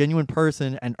being a genuine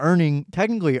person and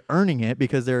technically earning it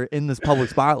because they're in this public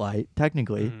spotlight?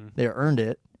 Technically, they earned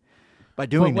it by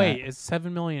doing But wait, that. it's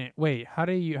 7 million. Wait, how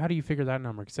do you figure that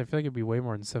number? Because I feel like it'd be way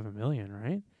more than 7 million,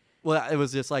 right? Well, it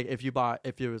was just like if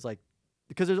it was like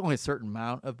because there's only a certain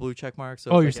amount of blue check marks.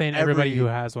 So Oh, it's you're like saying if everybody who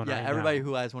has one. yeah, right everybody now.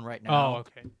 who has one right now Oh,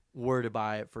 okay. were to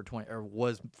buy it for 20 or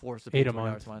was forced to pay $8 a $20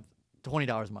 month. a month.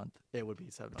 $20 a month, it would be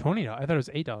 $7. $20. I thought it was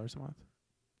 $8 a month.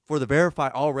 For the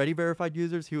already verified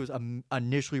users, he was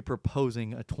initially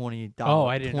proposing a $20. Oh,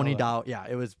 I didn't know $20. Yeah,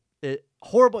 it was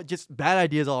horrible, just bad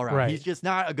ideas all around. Right. He's just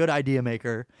not a good idea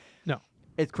maker. No.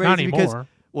 It's crazy Not because anymore.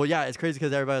 well, yeah, it's crazy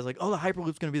because everybody's like, "Oh, the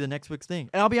Hyperloop's going to be the next big thing."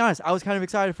 And I'll be honest, I was kind of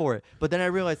excited for it, but then I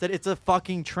realized that it's a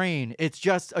fucking train. It's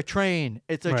just a train.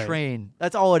 It's a Right. train.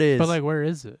 That's all it is. But like, where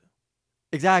is it?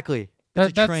 exactly.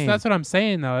 It's a train. That's what I'm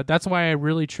saying though. That's why I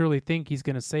really truly think he's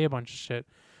gonna say a bunch of shit.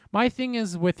 My thing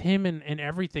is with him and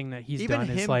everything that he's Even done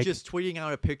him is like just tweeting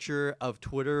out a picture of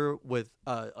Twitter with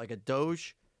like a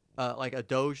Doge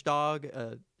dog,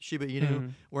 Shiba Inu,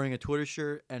 Mhm. wearing a Twitter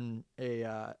shirt and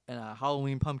a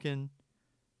Halloween pumpkin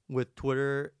with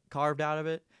Twitter carved out of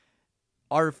it.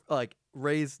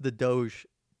 Raised the Doge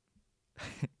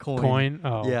coin.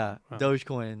 Oh, Yeah, wow.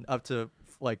 Dogecoin up to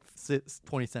like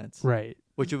 20 cents, Right.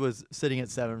 which it was sitting at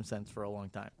 7 cents for a long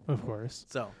time. Of course.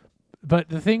 So But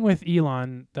the thing with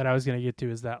Elon that I was gonna get to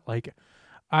is that like,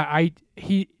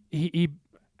 he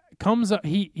comes up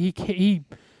he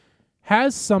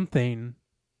has something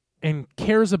and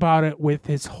cares about it with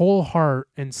his whole heart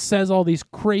and says all these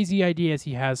crazy ideas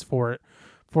he has for it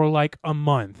for like a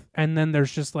month, and then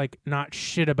there's just like not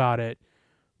shit about it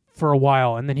for a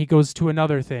while, and then he goes to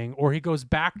another thing, or he goes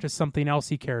back to something else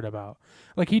he cared about.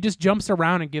 Like he just jumps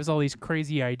around and gives all these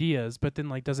crazy ideas, but then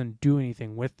like doesn't do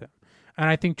anything with them. And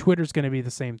I think Twitter's going to be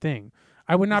the same thing.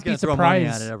 I would not be Throw money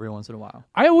surprised. at it every once in a while.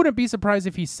 I wouldn't be surprised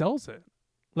if he sells it.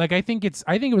 Like I think it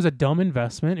was a dumb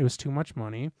investment. It was too much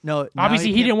money. No, now Obviously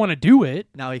he can't- didn't want to do it,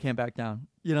 Now he can't back down.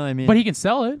 You know what I mean? but he can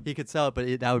sell it. He could sell it,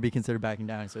 but that would be considered backing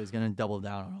down. So he's going to double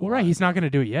down. On Well, right, he's not going to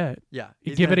do it yet. Yeah,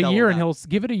 You he's give it gonna a year, double and down. he'll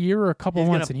give it a year or a couple He's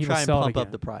months, gonna and he try will and sell it pump again.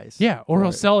 up the price. Yeah, or for he'll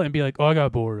it. sell it and be like, "Oh, I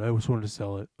got bored. I just wanted to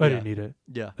sell it. I Yeah. didn't need it."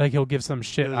 Yeah, Like he'll give some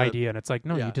shit It was idea, and it's like,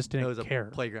 no, yeah, you just it didn't was a care.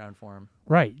 playground for him.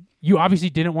 Right? You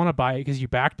obviously didn't want to buy it because you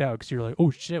backed out because you're like,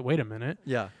 "Oh shit, wait a minute."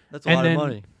 Yeah, that's a And lot then- of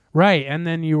money. Right, and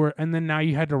then now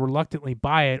you had to reluctantly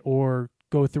buy it or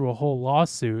go through a whole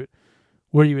lawsuit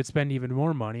where you would spend even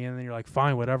more money, and then you're like,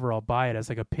 fine, whatever, I'll buy it as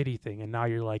like a pity thing, and now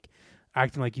you're like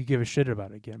acting like you give a shit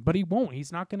about it again. But he won't.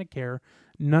 He's not gonna care.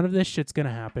 None of this shit's gonna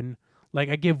happen. Like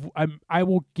I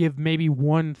will give maybe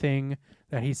one thing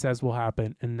that he says will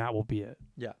happen, and that will be it.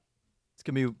 Yeah, it's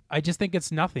gonna be. I just think it's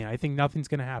nothing. I think nothing's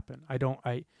gonna happen. I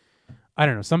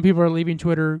don't know. Some people are leaving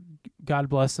Twitter. God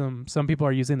bless them. Some people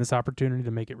are using this opportunity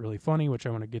to make it really funny, which I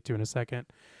want to get to in a second.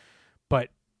 But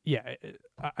yeah,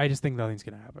 I just think nothing's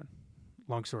going to happen.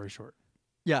 Long story short.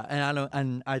 Yeah,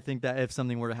 and I think that if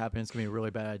something were to happen, it's gonna be a really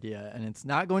bad idea, and it's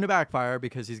not going to backfire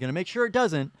because he's gonna make sure it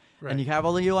doesn't. Right. And you have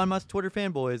all the Elon Musk Twitter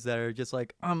fanboys that are just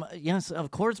like, yes,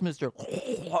 of course, Mister,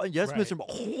 yes, Right. Mister,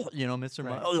 Mister,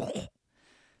 Right.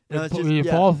 it's just, You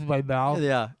yeah. fall through my mouth.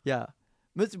 Yeah, yeah.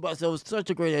 Mr. Bus, that was such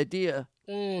a great idea.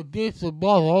 Oh, this is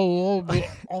salty.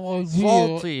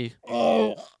 Salty.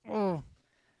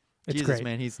 It's Jesus, great.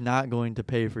 man, he's not going to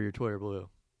pay for your Twitter Blue.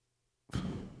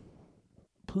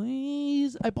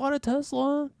 Please, I bought a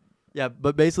Tesla. Yeah,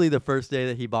 but basically the first day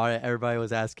that he bought it, everybody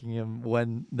was asking him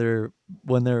when their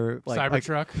like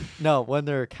Cybertruck. when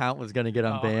their account was gonna get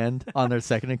unbanned on their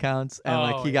second accounts, and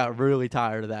like Oh, he yeah. got really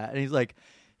tired of that, and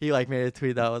he made a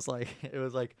tweet that was like,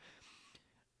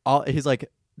 he's like,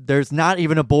 there's not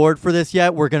even a board for this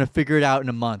yet. We're gonna figure it out in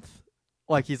a month.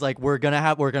 Like he's like, we're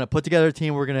gonna put together a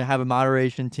team. We're gonna have a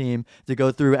moderation team to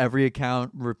go through every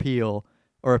account appeal.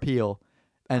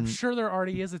 I'm And sure there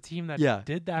already is a team that yeah,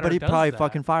 did that. but or he does probably that.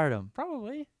 fucking fired him.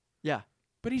 Probably. Yeah,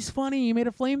 But he's funny. He made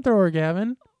a flamethrower,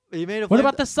 Gavin. he made a. What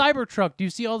about the Cybertruck? Do you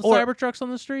see all the Or- Cybertrucks on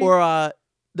the street? or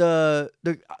the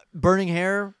burning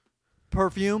hair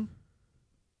perfume?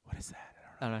 What is that?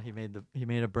 I don't know. He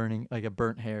made a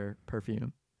burnt hair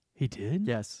perfume. He did?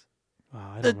 Yes.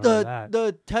 Wow, I The don't remember that.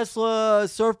 the Tesla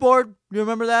surfboard. You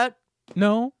remember that?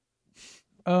 No.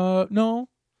 No.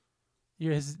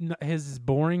 Yeah, his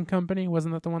boring company,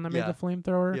 wasn't that the one that made Yeah. the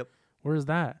flamethrower? Yep. Where's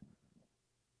that?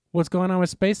 What's going on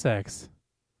with SpaceX?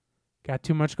 Got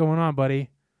too much going on,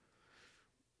 buddy.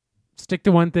 Stick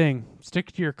to one thing.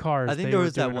 Stick to your cars. I think They there were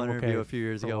was that doing one them interview okay a few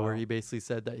years for a ago where while. he basically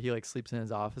said that he like sleeps in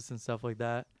his office and stuff like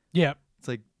that. Yeah. It's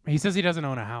like, He says he doesn't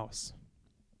own a house.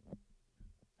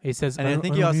 He says, and I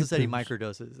think he don't also need said he things.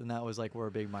 microdoses, and that was like where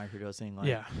a big microdosing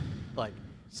like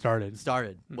started.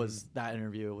 started. Mm-hmm. Was that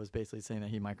interview was basically saying that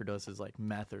he microdoses like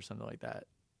meth or something like that.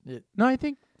 No, I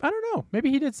don't know. Maybe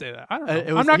he did say that. I don't know.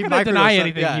 It was- I'm not he going to deny microdosed some-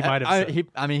 anything he might have said.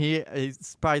 He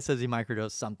probably says he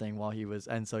microdosed something while he was,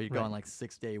 and so he'd go Right. on like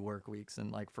 6-day work weeks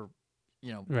and like for,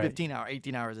 Right.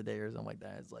 18 hours a day or something like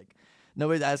that. It's like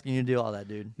nobody's asking you to do all that,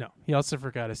 dude. No, he also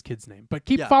forgot his kid's name. But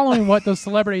keep Yeah. following what those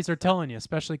celebrities are telling you,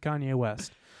 especially Kanye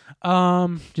West.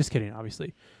 Just kidding,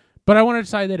 obviously. But I wanted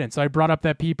to tie that in. So I brought up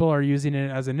that people are using it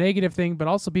as a negative thing, but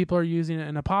also people are using it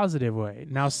in a positive way.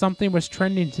 Now, something was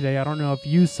trending today. I don't know if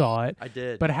you saw it, I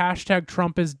did. but hashtag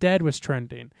Trump is dead was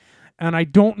trending. And I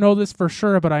don't know this for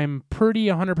sure, but I'm pretty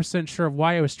 100% sure of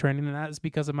why it was trending, and that is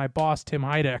because of my boss, Tim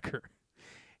Heidecker.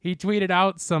 He tweeted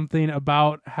out something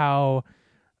about how,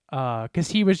 because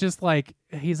he was just like,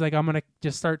 he's like, I'm going to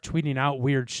just start tweeting out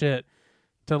weird shit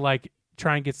to like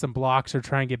try and get some blocks or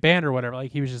try and get banned or whatever.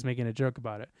 Like he was just making a joke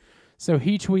about it. So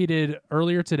he tweeted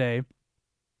earlier today,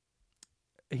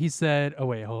 he said, oh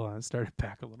wait, hold on. Start it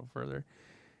back a little further.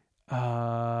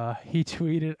 He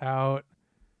tweeted out,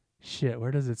 shit,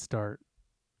 where does it start?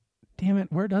 Damn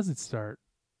it, where does it start?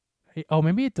 Oh,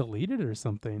 maybe it deleted it or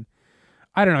something.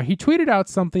 I don't know. He tweeted out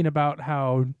something about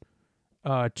how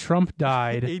Trump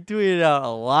died. He tweeted out a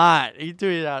lot. He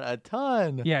tweeted out a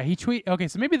ton. Yeah, he tweet. Okay,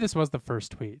 so maybe this was the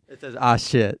first tweet. It says, ah,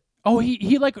 shit. Oh,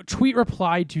 he like tweet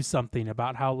replied to something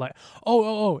about how like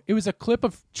it was a clip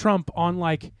of Trump on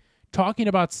like talking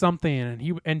about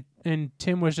something, and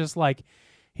Tim was just like,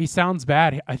 he sounds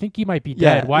bad. I think he might be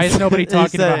dead. Why is nobody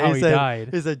talking about how he died?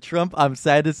 He said, Trump, I'm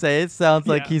sad to say it sounds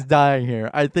like he's dying here.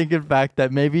 I think, in fact,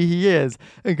 that maybe he is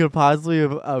and could possibly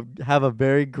have a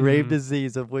very grave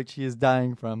disease of which he is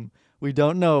dying from. We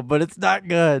don't know, but it's not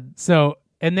good. So,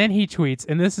 and then he tweets,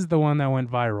 and this is the one that went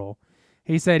viral.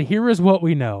 He said, "Here is what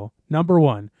we know. Number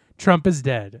 1, Trump is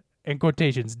dead. In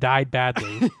quotations, died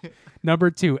badly.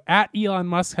 Number 2, at Elon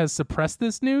Musk has suppressed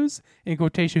this news. In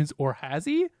quotations, or has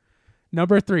he?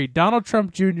 Number 3, Donald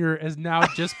Trump Jr. is now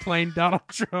just plain Donald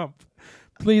Trump.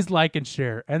 Please like and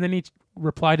share." And then he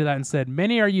replied to that and said,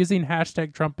 "Many are using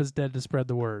hashtag Trump is dead to spread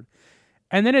the word."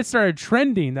 And then it started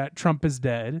trending that Trump is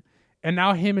dead. And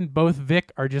now him and both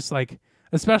Vic are just like,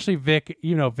 especially Vic,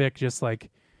 Vic just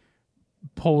like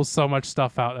pulls so much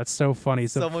stuff out. That's so funny.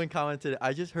 So someone commented,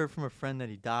 "I just heard from a friend that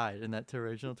he died," in that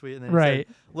original tweet. And then right.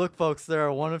 he said, "Look, folks, there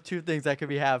are one of two things that could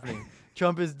be happening.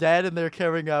 Trump is dead and they're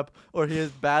covering up, or he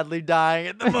is badly dying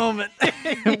at the moment."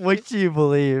 Which do you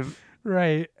believe?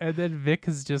 Right. And then Vic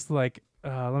is just like,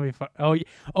 let me find.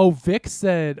 Vic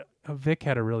said, Vic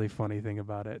had a really funny thing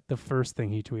about it. The first thing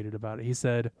he tweeted about it, he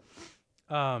said,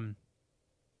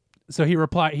 so he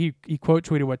replied, he quote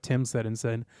tweeted what Tim said and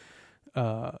said,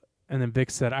 and then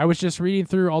Vic said, "I was just reading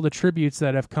through all the tributes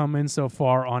that have come in so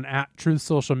far on @Truth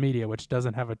Social Media," which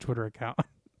doesn't have a Twitter account.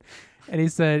 And he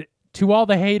said, "To all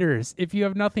the haters, if you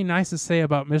have nothing nice to say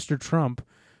about Mr. Trump,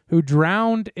 who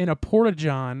drowned in a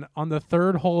porta-john on the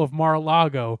 3rd hole of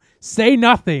Mar-a-Lago, say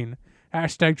nothing.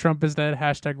 Hashtag Trump is dead.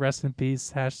 Hashtag rest in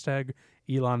peace. Hashtag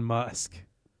Elon Musk."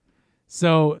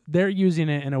 So they're using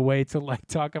it in a way to like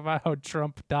talk about how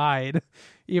Trump died,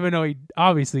 even though he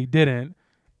obviously didn't.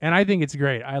 And I think it's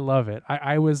great. I love it.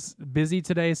 I was busy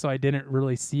today, so I didn't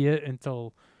really see it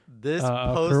until this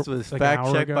post was like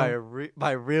fact-checked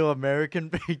by real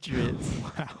American patriots.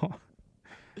 Wow.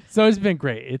 So it's been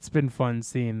great. It's been fun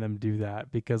seeing them do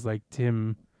that because like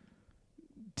Tim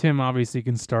obviously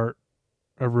can start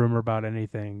a rumor about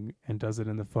anything and does it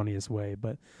in the funniest way.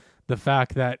 But the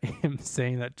fact that him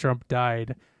saying that Trump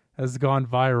died has gone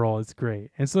viral is great.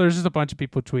 And so there's just a bunch of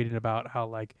people tweeting about how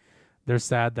like they're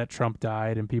sad that Trump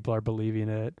died and people are believing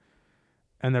it.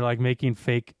 And they're like making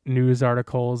fake news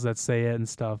articles that say it and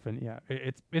stuff. And yeah,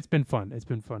 it's been fun. It's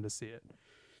been fun to see it.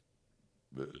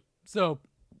 So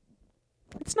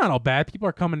it's not all bad. People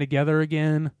are coming together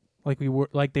again like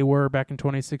they were back in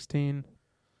 2016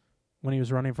 when he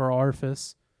was running for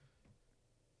office.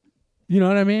 You know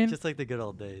what I mean? Just like the good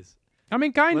old days. I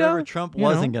mean, kind of. Whenever Trump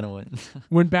wasn't going to win.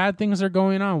 When bad things are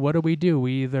going on, what do?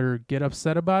 We either get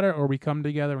upset about it or we come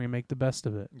together and we make the best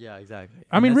of it. Yeah, exactly.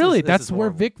 I mean, really, that's where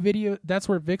horrible. Vic's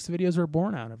videos were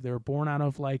born out of. They were born out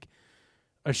of like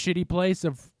a shitty place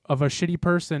of a shitty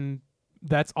person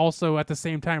that's also at the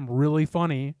same time really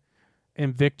funny.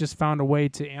 And Vic just found a way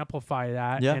to amplify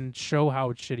that and show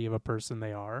how shitty of a person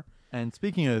they are. And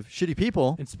speaking of shitty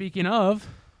people. And speaking of.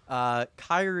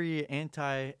 Kyrie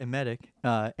anti-Semitic.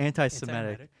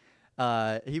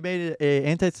 He made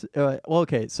it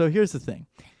okay, so here's the thing.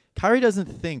 Kyrie doesn't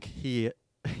think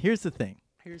Here's the thing.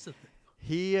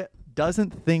 He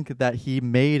doesn't think that he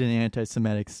made an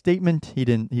anti-Semitic statement. He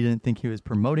didn't think he was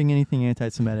promoting anything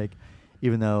anti-Semitic,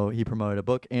 even though he promoted a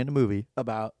book and a movie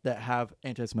about that have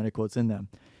anti-Semitic quotes in them.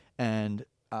 And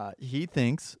he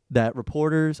thinks that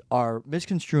reporters are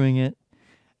misconstruing it.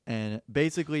 And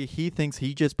basically, he thinks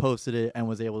he just posted it and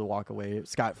was able to walk away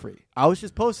scot-free. I was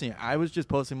just posting it. I was just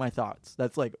posting my thoughts.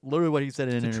 That's like literally what he said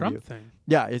in an interview. Trump thing.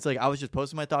 Yeah, it's like I was just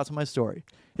posting my thoughts on my story.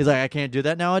 He's like, I can't do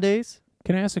that nowadays.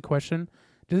 Can I ask a question?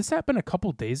 Did this happen a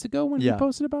couple days ago when he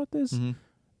posted about this? Mm-hmm.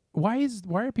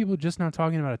 Why are people just not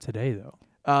talking about it today though?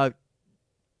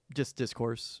 Just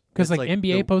discourse. Because like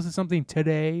NBA posted something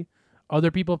today. Other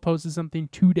people posted something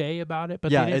today about it,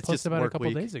 but they didn't post about it a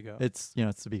couple days ago. It's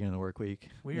it's the beginning of the work week.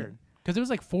 Weird, because it was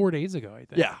like 4 days ago, I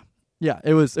think. Yeah,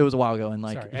 it was a while ago, and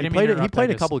like Sorry, he played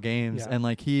a couple games, and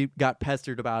like he got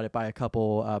pestered about it by a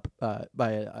couple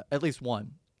by at least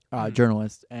one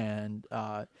journalist, and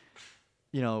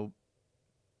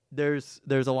there's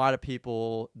a lot of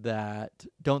people that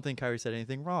don't think Kyrie said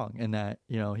anything wrong, and that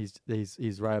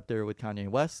he's right up there with Kanye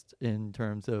West in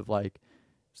terms of like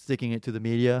sticking it to the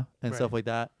media and stuff like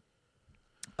that.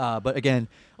 But again,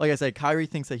 like I said, Kyrie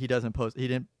thinks that he doesn't post.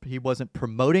 He wasn't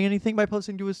promoting anything by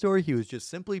posting to his story. He was just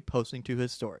simply posting to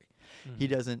his story. Mm-hmm.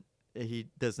 He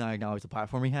does not acknowledge the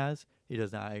platform he has. He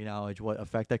does not acknowledge what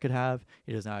effect that could have.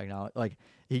 He does not acknowledge,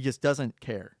 he just doesn't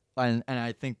care. And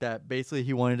I think that basically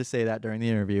he wanted to say that during the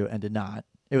interview and did not.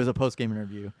 It was a post-game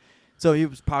interview. So he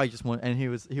was probably just one, and he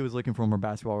was looking for more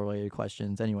basketball related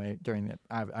questions anyway. During the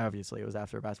obviously it was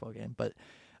after a basketball game, but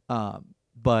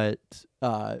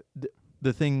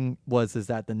the thing is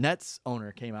that the Nets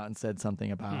owner came out and said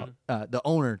something about the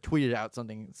owner tweeted out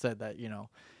something, said that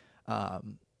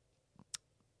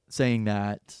saying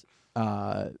that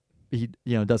he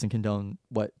doesn't condone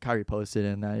what Kyrie posted,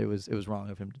 and that it was wrong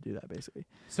of him to do that, basically.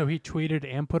 So he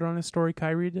tweeted and put on his story,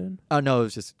 Kyrie did? No, it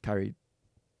was just Kyrie.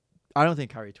 I don't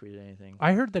think Kyrie tweeted anything.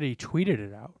 I heard that he tweeted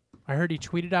it out. I heard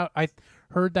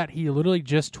that he literally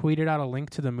just tweeted out a link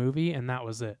to the movie, and that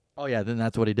was it. Oh yeah, then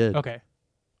that's what he did. Okay.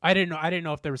 I didn't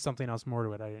know if there was something else more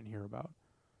to it I didn't hear about.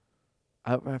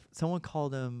 Someone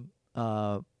called him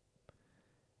something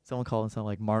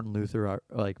like Martin Luther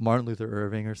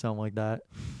Irving or something like that.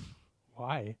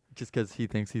 Why? Just because he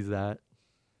thinks he's that.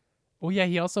 Well, yeah,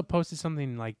 he also posted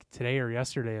something like today or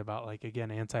yesterday about again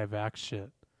anti-vax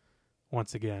shit.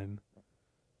 Once again.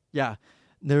 Yeah.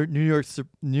 The New York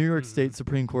State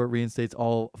Supreme Court reinstates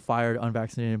all fired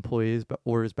unvaccinated employees but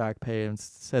orders back pay and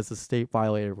says the state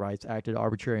violated rights, acted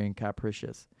arbitrary and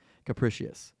capricious.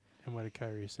 And what did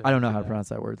Kyrie say? I don't know how to pronounce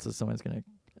that word, so someone's going to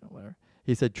whatever.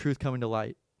 He said truth coming to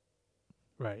light.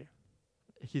 Right.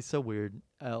 He's so weird.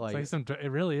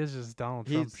 It really is just Donald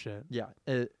Trump shit. Yeah.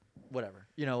 Whatever.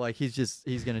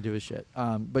 He's going to do his shit.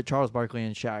 But Charles Barkley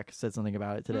and Shaq said something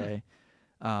about it today.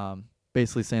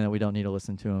 Basically saying that we don't need to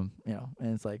listen to him,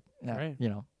 and it's like, right.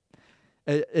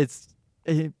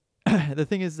 The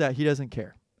thing is that he doesn't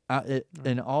care.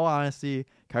 In all honesty,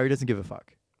 Kyrie doesn't give a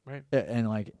fuck. Right.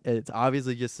 And it's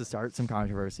obviously just to start some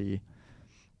controversy.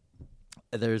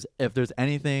 If there's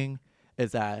anything,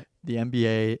 it's that the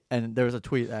NBA, and there was a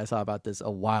tweet that I saw about this a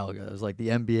while ago. It was like the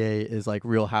NBA is like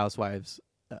Real Housewives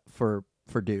for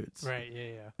dudes. Right,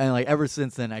 yeah. And ever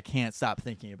since then, I can't stop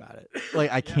thinking about it.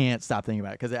 I can't stop thinking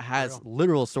about it because it has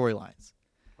literal storylines.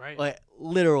 Right.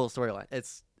 Literal storyline.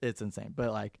 It's insane.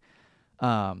 But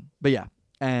yeah.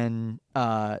 And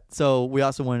so we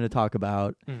also wanted to talk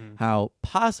about how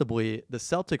possibly the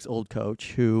Celtics' old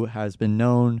coach, who has been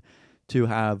known to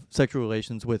have sexual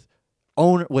relations with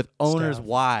owners'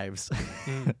 wives.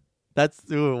 That's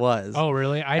who it was. Oh,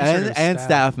 really? And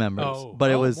staff members. But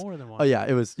it was more than one. Oh yeah,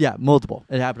 it was multiple.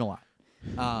 It happened a lot.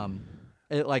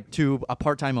 To a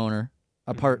part-time owner,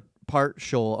 a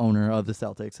partial owner of the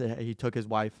Celtics. He took his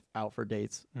wife out for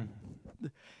dates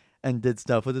and did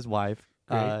stuff with his wife.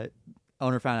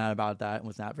 Owner found out about that and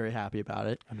was not very happy about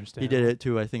it. Understand. He did it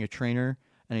to, I think, a trainer,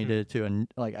 and he did it to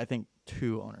I think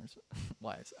 2 owners'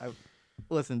 wives.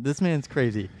 Listen, this man's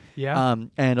crazy. Yeah.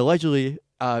 And allegedly,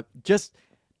 just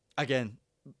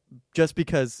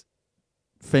because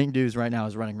fake news right now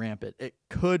is running rampant, it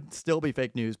could still be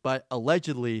fake news, but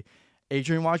allegedly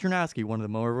Adrian Wojnarowski, one of the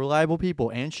more reliable people,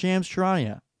 and Shams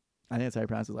Charania, I think that's how you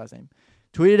pronounce his last name,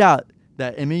 tweeted out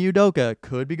that Ime Udoka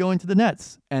could be going to the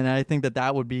Nets, and I think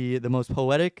that would be the most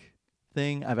poetic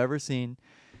thing I've ever seen.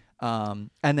 And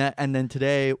then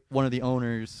today, one of the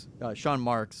owners, Sean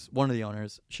Marks, one of the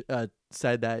owners,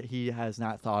 said that he has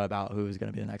not thought about who is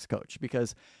going to be the next coach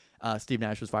because Steve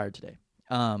Nash was fired today.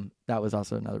 That was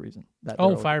also another reason.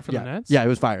 Fired from the Nets? Yeah, he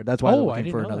was fired. That's why they're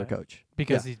looking for another coach.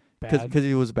 Because he's bad? Because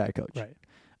he was a bad coach. Right.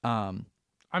 I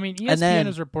mean, ESPN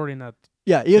is reporting that.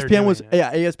 Yeah,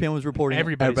 ESPN was reporting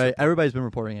it. Everybody's been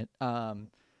reporting it.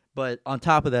 But on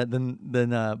top of that, then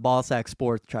Ballsack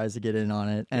Sports tries to get in on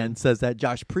it and says that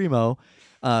Josh Primo,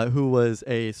 who was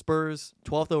a Spurs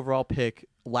 12th overall pick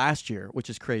last year, which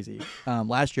is crazy.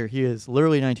 Last year, he is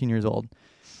literally 19 years old.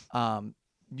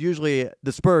 Usually,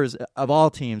 the Spurs, of all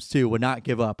teams, too, would not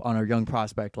give up on a young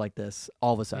prospect like this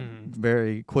all of a sudden.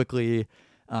 Very quickly,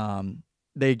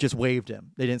 they just waived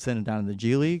him. They didn't send him down to the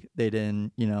G League. They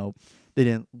didn't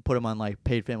put him on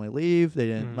paid family leave. They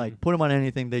didn't put him on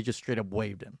anything. They just straight up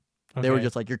waived him. Okay. They were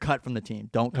just like, you're cut from the team.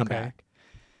 Don't come back.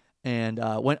 And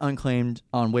went unclaimed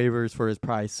on waivers for his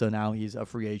price. So now he's a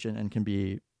free agent and can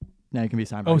be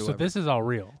signed by whoever. So this is all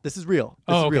real. This is real.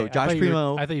 This is real. Josh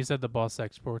Primo. I thought you said the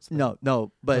Ballsack Sports thing.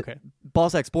 No, but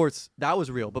Ballsack Sports, that was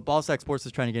real. But Ballsack Sports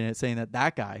is trying to get in it, saying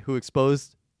that guy who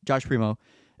exposed Josh Primo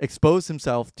exposed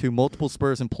himself to multiple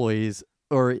Spurs employees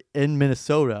or in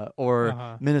Minnesota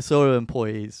or Minnesota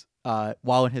employees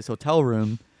while in his hotel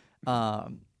room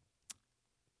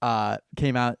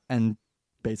came out and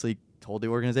basically told the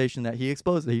organization that he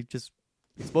just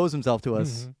exposed himself to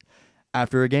us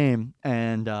after a game,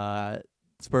 and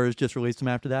Spurs just released him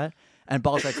after that. And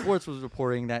Ballsack Sports was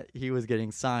reporting that he was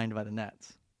getting signed by the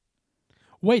Nets.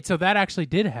 Wait, so that actually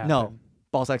did happen? No,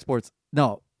 Ballsack Sports.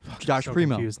 No, Josh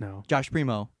Primo. Confused now. Josh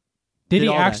Primo. Did he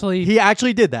actually? He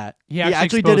actually did that. He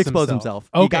actually did expose himself.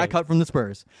 Okay. He got cut from the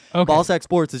Spurs. Okay. Ballsack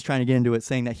Sports is trying to get into it,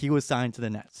 saying that he was signed to the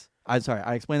Nets. I'm sorry,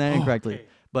 I explained that incorrectly. Okay.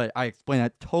 But I explained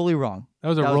that totally wrong. That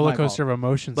was a That was roller my coaster of fault.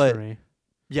 emotions But for me.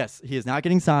 Yes, he is not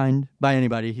getting signed by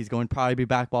anybody. He's going to probably be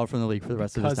blackballed from the league for the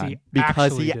rest of his Because he time.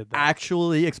 Because actually he did that.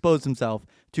 actually exposed himself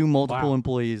to multiple Wow.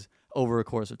 employees over a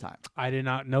course of time. I did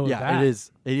not know Yeah, that. it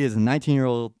is. It is a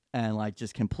 19-year-old and like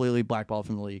just completely blackballed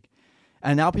from the league.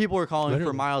 And now people are calling for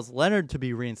Literally. Miles Leonard to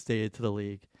be reinstated to the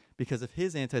league because of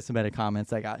his anti-Semitic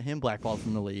comments that got him blackballed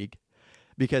from the league.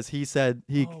 Because he said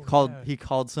he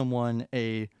called someone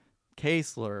a K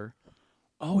slur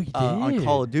Oh, he did. on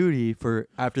Call of Duty for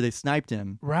after they sniped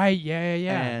him. Right. Yeah.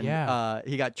 And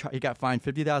he got fined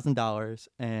 $50,000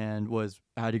 and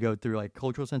had to go through like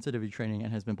cultural sensitivity training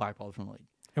and has been blackballed from the league.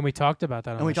 And we talked about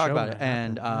that on And we the talked show about when it. that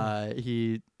And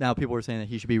happened. now people are saying that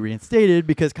he should be reinstated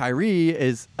because Kyrie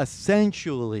is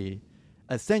essentially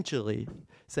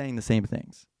saying the same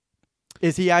things.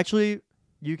 Is he actually?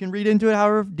 You can read into it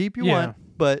however deep you Yeah. want,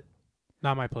 but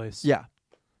Not my place. yeah,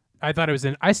 I thought it was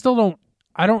in.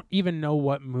 I don't even know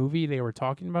what movie they were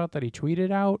talking about that he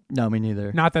tweeted out. no, me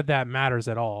neither. Not that that matters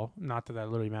at all. Not that that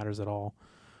literally matters at all.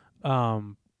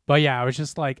 But yeah, I was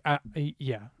just like,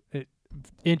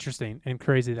 interesting and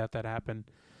crazy that happened.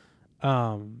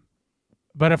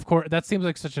 But of course, that seems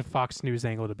like such a Fox News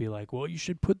angle to be like, well, you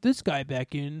should put this guy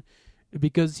back in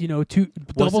because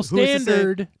double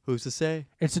standard. Who's to say?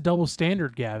 It's a double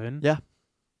standard, Gavin. Yeah.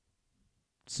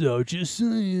 So just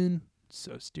saying,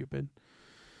 so stupid.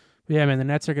 But yeah, man, the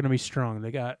Nets are going to be strong.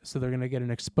 They're going to get an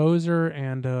exposer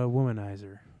and a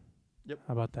womanizer. Yep.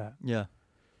 How about that? Yeah.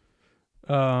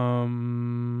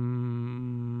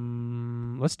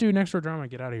 Let's do next door drama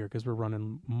and get out of here because we're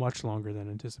running much longer than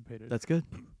anticipated. That's good.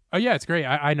 Oh yeah, it's great.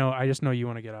 I know. I just know you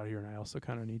want to get out of here, and I also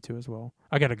kind of need to as well.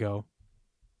 I gotta go.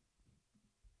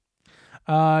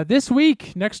 This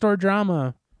week, next door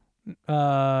drama,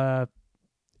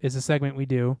 is a segment we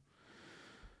do.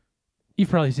 You've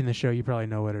probably seen the show. You probably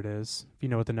know what it is. If you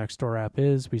know what the next door app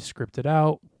is, we script it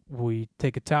out. We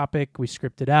take a topic, we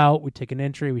script it out. We take an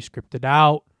entry, we script it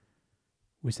out.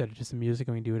 We set it to some music,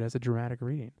 and we do it as a dramatic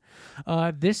reading.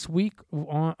 This week,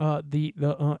 the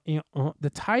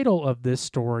title of this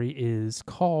story is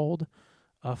called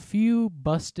 "A Few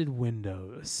Busted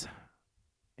Windows,"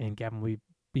 and Gavin will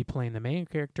be playing the main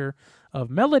character of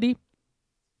Melody,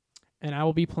 and I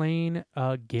will be playing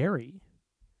Gary.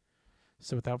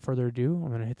 So, without further ado,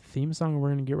 I'm gonna hit the theme song, and we're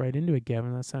gonna get right into it.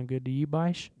 Gavin, that sound good to you,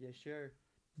 Bish? Yeah, sure.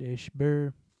 Dish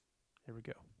Burr. Here we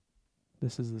go.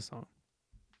 This is the song.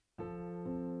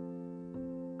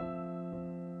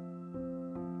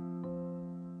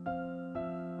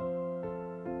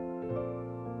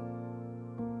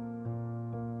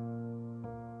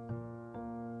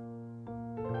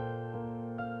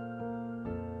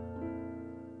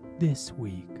 This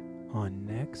week on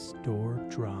Next Door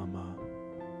Drama.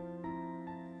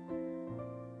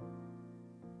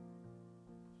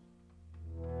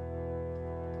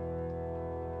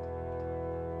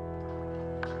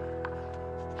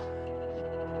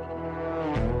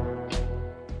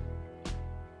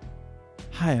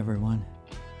 Hi, everyone.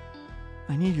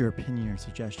 I need your opinion or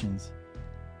suggestions.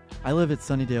 I live at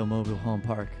Sunnydale Mobile Home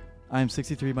Park. I am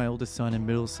 63. My oldest son and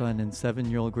middle son and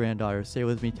 7-year-old granddaughter stay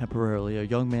with me temporarily. A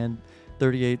young man,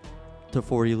 38 to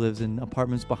 40, lives in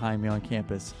apartments behind me on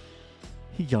campus.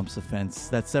 He jumps the fence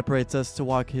that separates us to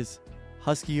walk his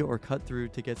husky or cut through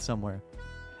to get somewhere.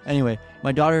 Anyway,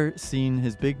 my daughter seen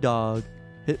his big dog.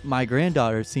 My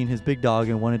granddaughter seen his big dog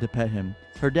and wanted to pet him.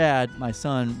 Her dad, my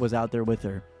son, was out there with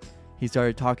her. He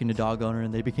started talking to dog owner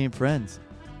and they became friends.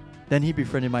 Then he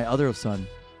befriended my other son.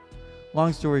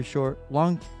 Long story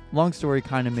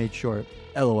kind of made short.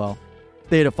 LOL.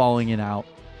 They had a falling out.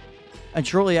 And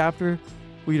shortly after,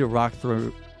 we had a rock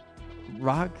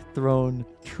thrown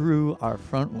through our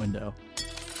front window.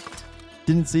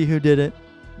 Didn't see who did it.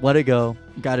 Let it go.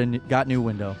 Got new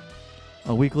window.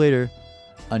 A week later,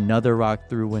 another rock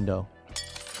through window.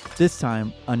 This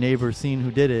time, a neighbor seen who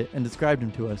did it and described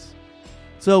him to us.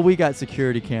 So we got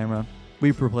security camera.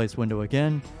 We replaced window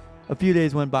again. A few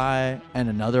days went by and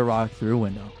another rock through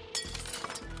window.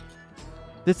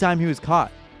 This time he was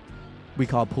caught. We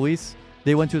called police.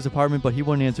 They went to his apartment, but he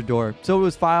wouldn't answer door. So it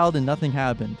was filed and nothing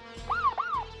happened.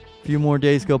 A few more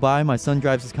days go by. My son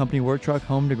drives his company work truck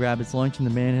home to grab his lunch, and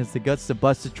the man has the guts to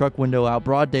bust his truck window out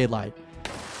broad daylight.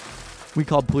 We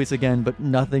called police again, but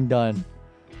nothing done.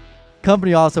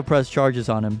 Company also pressed charges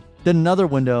on him. Then another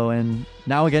window, and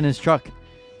now again his truck.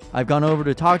 I've gone over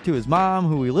to talk to his mom,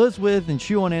 who he lives with, and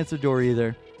she won't answer the door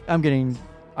either. I'm getting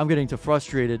too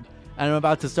frustrated, and I'm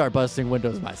about to start busting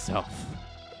windows myself.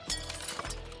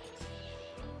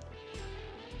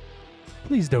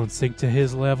 Please don't sink to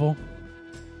his level.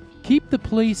 Keep the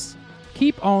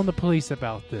keep on the police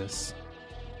about this.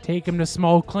 Take him to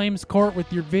small claims court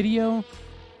with your video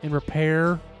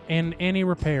and any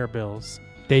repair bills,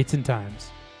 dates and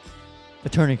times.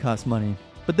 Attorney costs money.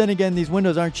 But then again, these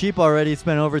windows aren't cheap already.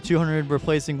 Spent over $200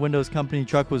 replacing Windows company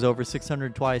truck was over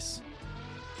 $600 twice.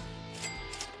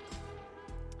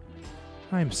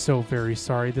 I am so very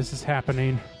sorry this is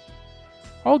happening.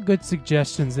 All good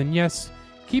suggestions, and yes,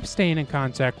 keep staying in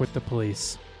contact with the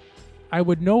police. I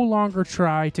would no longer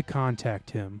try to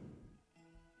contact him.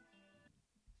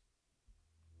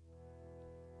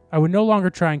 I would no longer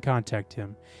try and contact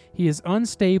him. He is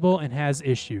unstable and has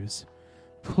issues.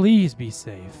 Please be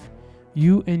safe.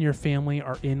 You and your family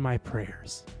are in my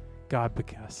prayers. God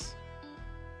bless.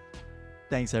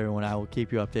 Thanks, everyone. I will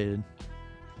keep you updated.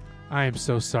 I am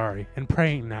so sorry and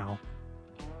praying now.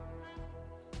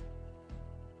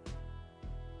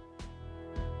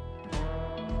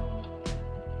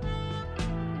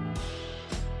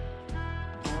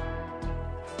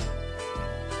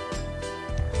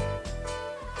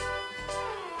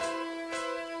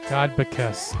 God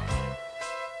bless.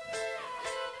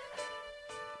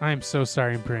 I am so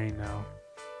sorry and praying now.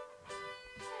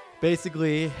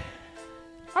 Basically,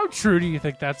 How true do you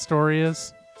think that story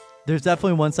is? there's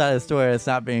definitely one side of the story that's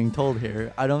not being told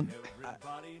here. I don't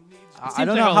Seems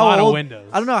know like a how lot of old. windows.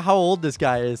 I don't know how old this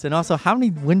guy is, and also how many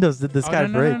windows did this guy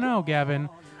no, break? No, Gavin.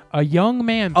 A young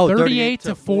man, Oh, 38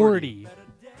 to 40,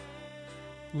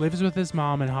 lives with his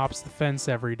mom and hops the fence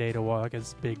every day to walk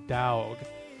his big dog.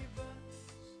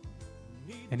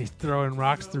 And he's throwing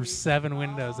rocks through 7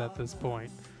 windows at this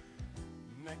point.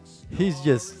 He's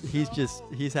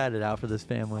had it out for this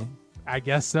family. I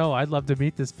guess so. I'd love to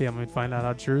meet this family and find out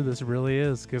how true this really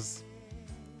is, because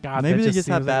God, Maybe that they just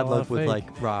seems have like a bad lot luck of with fake.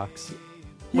 like rocks.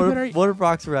 Yeah, What if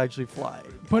rocks were actually flying?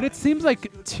 But it seems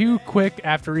like too quick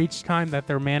after each time that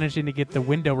they're managing to get the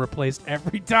window replaced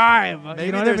every time. Maybe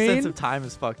you know what their I mean? sense of time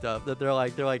is fucked up. That they're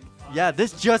like, yeah,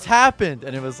 this just happened,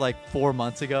 and it was like 4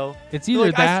 months ago. It's They're either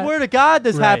like, that. I swear to God,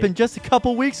 this Right. happened just a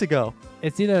couple weeks ago.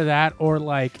 It's either that or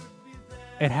like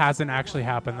it hasn't actually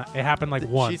happened. It happened like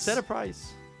once. She said a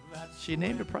price. She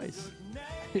named a price.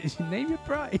 Name your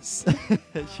price.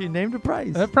 She named a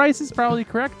price. The price is probably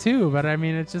correct too, but I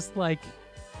mean, it's just like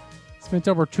spent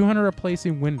over $200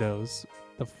 replacing windows.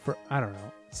 I don't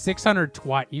know, $600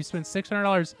 twice. You spent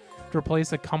 $600 to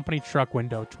replace a company truck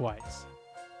window twice,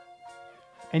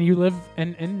 and you live.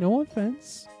 And no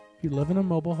offense, you live in a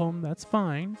mobile home. That's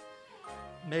fine.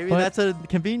 Maybe But- that's a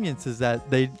convenience, is that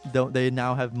they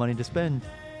now have money to spend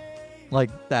like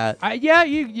that. I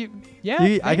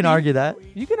I can argue that.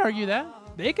 You can argue that.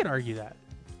 They can argue that.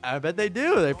 I bet they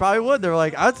do. They probably would. They're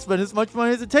like, I'd spend as much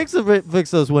money as it takes to fix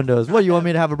those windows. What, you want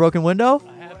me to have a broken window?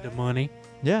 I have the money.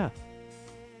 Yeah.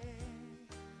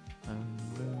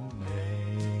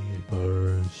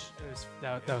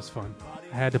 That was fun.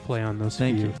 I had to play on those.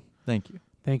 Thank few. you. Thank you.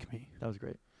 Thank me. That was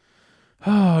great.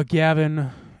 Oh, Gavin.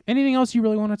 Anything else you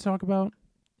really want to talk about?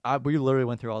 We literally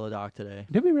went through all the doc today.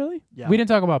 Did we really? Yeah. We didn't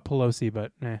talk about Pelosi,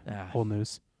 but Yeah. old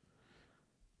news.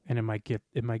 And it might get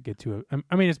to a.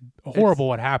 I mean, it's horrible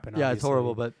what happened. Yeah, it's obviously.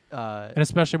 horrible, but and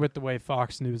especially with the way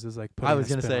Fox News is like. I was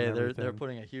going gonna to say they're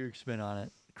putting a huge spin on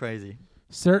it. Crazy.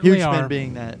 certainly Huge are. spin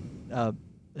being that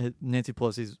Nancy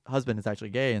Pelosi's husband is actually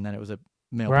gay, and that it was a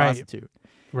male Right. prostitute.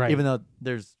 right. Even though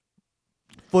there's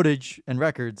footage and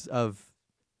records of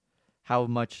how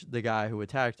much the guy who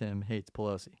attacked him hates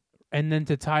Pelosi. And then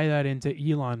to tie that into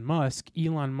Elon Musk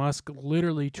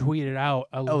literally tweeted out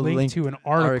a link to an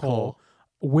article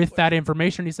with that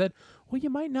information. He said, well, you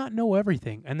might not know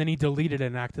everything. And then he deleted it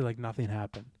and acted like nothing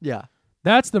happened. Yeah.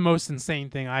 That's the most insane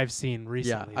thing I've seen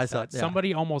recently. I is saw- that yeah.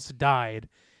 Somebody almost died,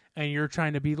 and you're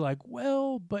trying to be like,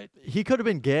 well, but... He could have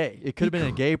been gay. It could have been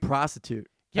a gay prostitute.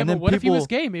 Yeah, And but then what if he was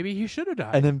people- gay? Maybe he should have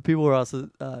died. And then people were also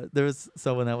there was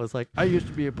someone that was like, I used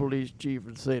to be a police chief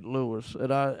in St. Louis,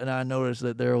 and I noticed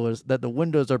that the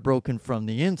windows are broken from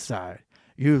the inside.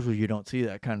 Usually you don't see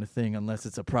that kind of thing unless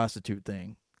it's a prostitute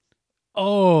thing.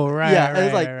 oh, right. Yeah, right,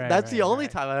 it's like right, that's right, the only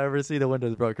right. time I ever see the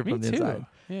windows broken Me from the too. inside.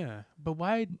 Yeah, but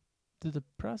why did the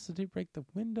prostitute break the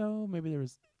window? Maybe there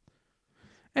was.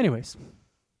 Anyways,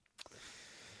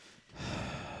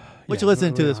 What Yeah, you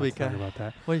listening we to don't this have week, talk Kai? about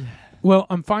that. What- Well,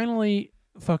 I'm finally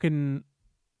fucking.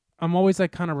 I'm always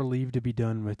like kind of relieved to be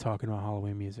done with talking about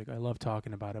Halloween music. I love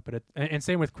talking about it, but and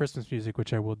same with Christmas music,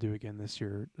 which I will do again this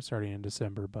year, starting in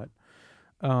December. But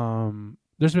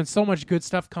there's been so much good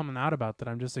stuff coming out about that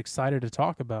I'm just excited to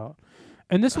talk about.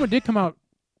 And this one did come out.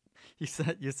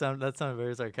 You sound that sounded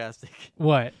very sarcastic.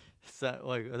 What? So,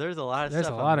 like, there's a lot of There's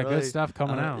stuff. a lot I'm of really, good stuff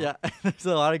coming out. Yeah, there's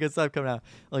a lot of good stuff coming out.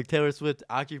 Like Taylor Swift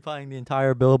occupying the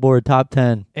entire Billboard top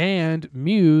 10. And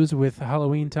Muse with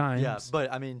Halloween Times. Yeah,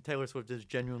 but I mean, Taylor Swift is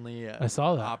genuinely I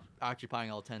saw that.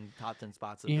 occupying all top 10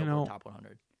 spots of You Billboard know, top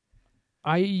 100.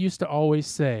 I used to always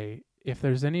say, if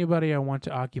there's anybody I want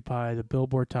to occupy the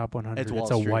Billboard Top 100, It's Wall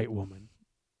it's a Street. white woman.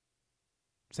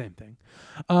 Same thing.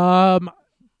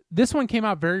 This one came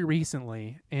out very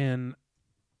recently, and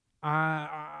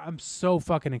I'm so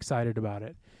fucking excited about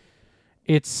it.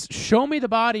 It's Show Me the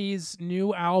Body's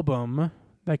new album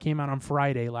that came out on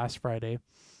last Friday,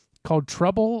 called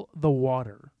Trouble the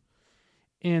Water.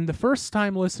 And the first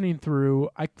time listening through,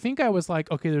 I think I was like,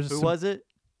 okay, there's Who was it?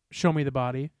 Show Me the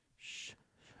Body.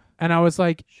 And I was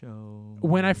like, Show.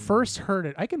 when I first heard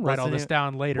it, I can write What's all the this name-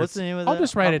 down later. What's the name of I'll that?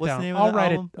 just write it What's the down. name of I'll the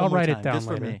write it. album? I'll One more write it time, down just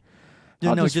for later. me.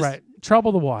 I'll No, just write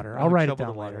Trouble the Water. I'll Oh, write it Trouble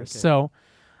the down Water, later. okay. So,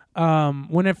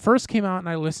 when it first came out and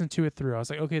I listened to it through, I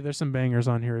was like, okay, there's some bangers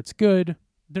on here. It's good.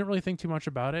 Didn't really think too much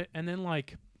about it, and then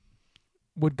like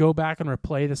would go back and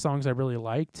replay the songs I really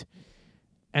liked,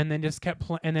 and then just kept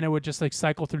playing, and then it would just like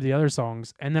cycle through the other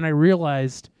songs, and then I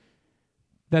realized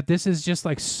that this is just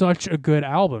like such a good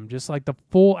album. Just like the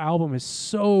full album is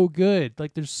so good.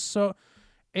 Like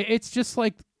it's just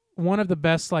like one of the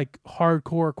best like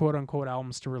hardcore quote unquote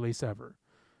albums to release ever.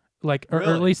 Like or at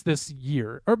Really? least this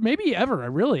year. Or maybe ever,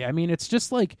 really. I mean it's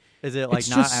just like Is it like it's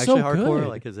not just actually so hardcore? good.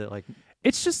 Like, is it like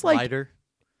it's just like lighter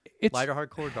it's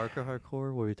hardcore, darker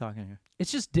hardcore? What are we talking here? it's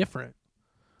just different.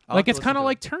 I'll Like have to it's listen kind of to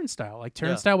like it. Turnstile. Like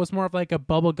Turnstile was more of like a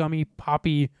bubblegummy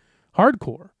poppy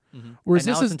hardcore. Mhm. Whereas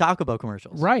And this now is it's in Taco Bell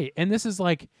commercials. right, and this is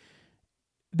like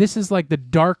the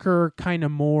darker kind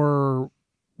of more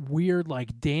weird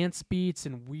like dance beats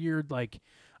and weird like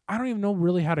I don't even know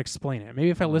really how to explain it. Maybe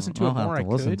if I listened to it more, I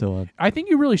could. to it. I think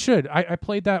you really should. I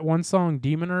played that one song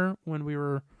Demoner when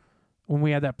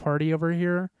we had that party over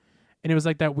here, and it was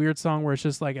like that weird song where it's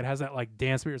just like it has that like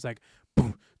dance beat. It's like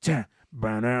boom, cha,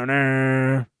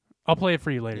 ba-na-na. I'll play it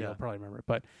for you later. Yeah. You'll probably remember it,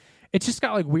 but it's just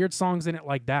got like weird songs in it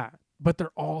like that. But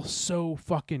they're all so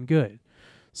fucking good.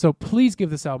 So please give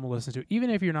this album a listen to.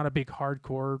 Even if you're not a big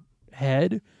hardcore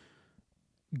head,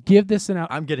 give this an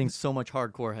album. I'm getting so much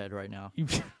hardcore head right now.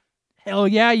 Hell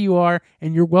yeah, you are,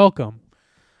 and you're welcome.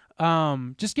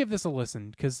 Just give this a listen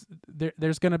because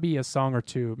there's gonna be a song or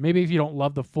two. Maybe if you don't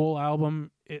love the full album,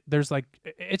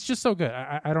 it's just so good.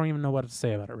 I don't even know what to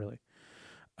say about it really.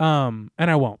 And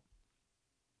I won't.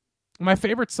 My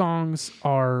favorite songs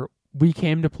are "We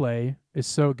Came to Play" is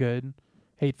so good.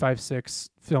 856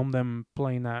 filmed them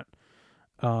playing that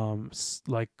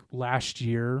like last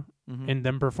year, Mhm. and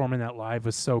them performing that live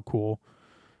was so cool.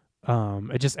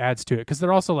 It just adds to it because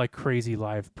they're also like crazy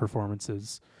live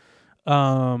performances.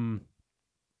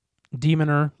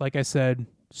 Demoner, like I said,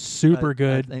 super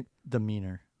good. I think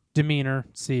demeanor. Demeanor.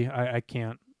 See, I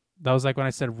can't. That was like when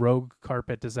I said Rogue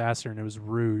Carpet Disaster and it was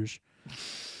Rouge.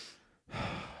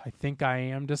 I think I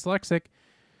am dyslexic.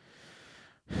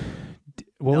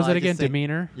 What No, was I it just again? think-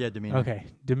 Demeanor? Yeah, demeanor. Okay.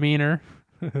 Demeanor.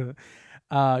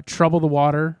 Trouble the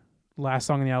Water, last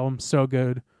song on the album, so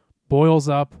good. Boils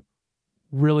Up,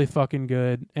 really fucking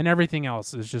good. And everything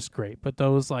else is just great. But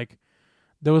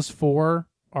those four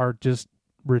are just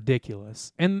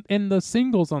ridiculous. And the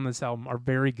singles on this album are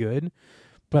very good.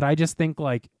 But I just think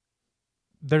like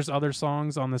there's other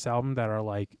songs on this album that are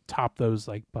like top those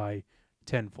like by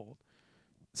tenfold.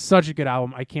 Such a good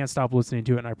album. I can't stop listening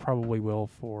to it, and I probably will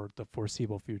for the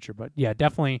foreseeable future. But yeah,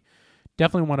 definitely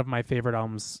one of my favorite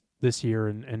albums this year,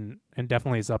 and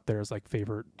definitely is up there as like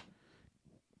favorite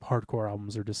hardcore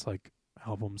albums or just like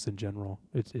albums in general.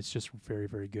 It's just very,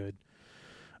 very good.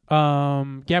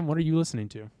 Gavin, what are you listening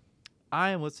to? I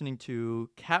am listening to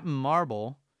Captain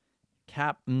Marble,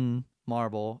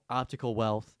 Optical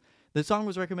Wealth. This song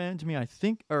was recommended to me, I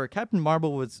think, or Captain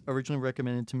Marble was originally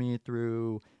recommended to me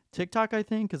through TikTok, I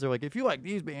think, because they're like, if you like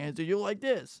these bands, then you'll like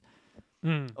this.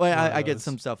 Well, I get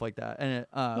some stuff like that, and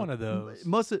one of those.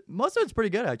 Most of it's pretty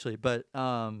good actually, but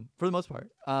for the most part,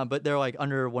 but they're like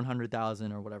under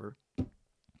 100,000 or whatever,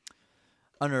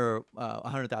 under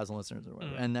 100,000 listeners or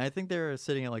whatever, and I think they're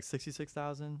sitting at like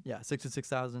 66,000. Yeah,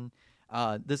 66,000.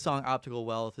 This song "Optical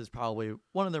Wealth" is probably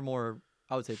one of their more.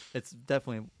 I would say it's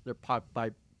definitely their pop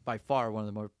by far one of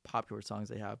the more popular songs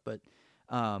they have, but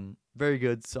very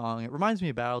good song. It reminds me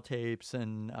of Battle Tapes,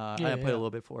 and I played a little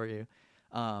bit for you.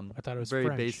 I thought it was very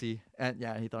French. bassy, and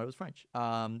yeah, he thought it was French.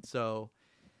 Yeah,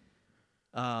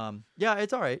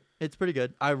 it's all right. It's pretty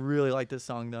good. I really like this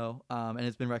song though, and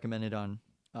it's been recommended on.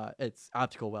 It's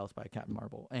Optical Wealth by Captain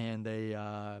Marble, and they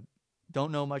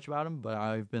don't know much about him, but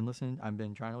I've been listening. I've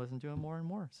been trying to listen to him more and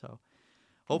more. So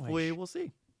hopefully Nice. we'll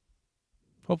see.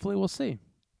 Hopefully we'll see.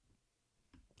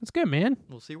 That's good, man.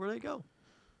 We'll see where they go.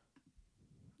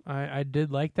 I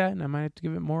did like that, and I might have to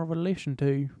give it more of a listen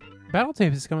to.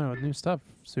 Battletape is coming out with new stuff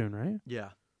soon, right? Yeah.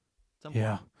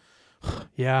 Yeah.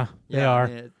 Yeah, they Yeah, are. I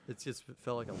mean, it's just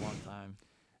felt like a long time.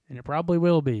 And it probably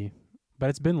will be. But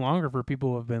it's been longer for people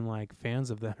who have been like fans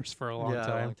of theirs for a long A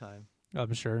time. long time.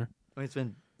 I'm sure. I mean, it's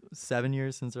been 7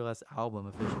 years since their last album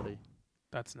officially.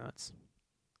 That's nuts.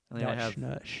 And they only That's have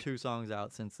nuts. 2 songs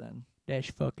out since then. That's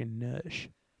fucking nuts.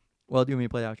 Well, do you want me to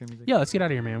play outro music? Yeah, let's get out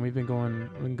of here, man. We've been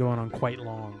going on quite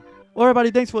long. Well,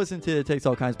 everybody, thanks for listening to Takes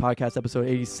All Kinds podcast, episode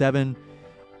 87.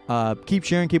 Keep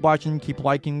sharing, keep watching, keep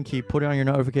liking, keep putting on your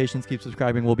notifications, keep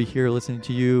subscribing. We'll be here listening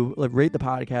to you. Rate the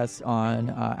podcast on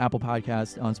Apple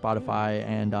Podcasts, on Spotify,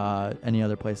 and any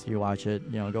other place you watch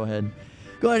it. Go ahead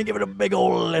and give it a big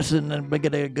old listen and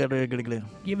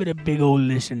Give it a big old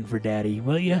listen for Daddy,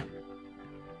 will you?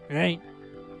 Right?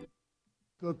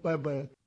 Goodbye, bye.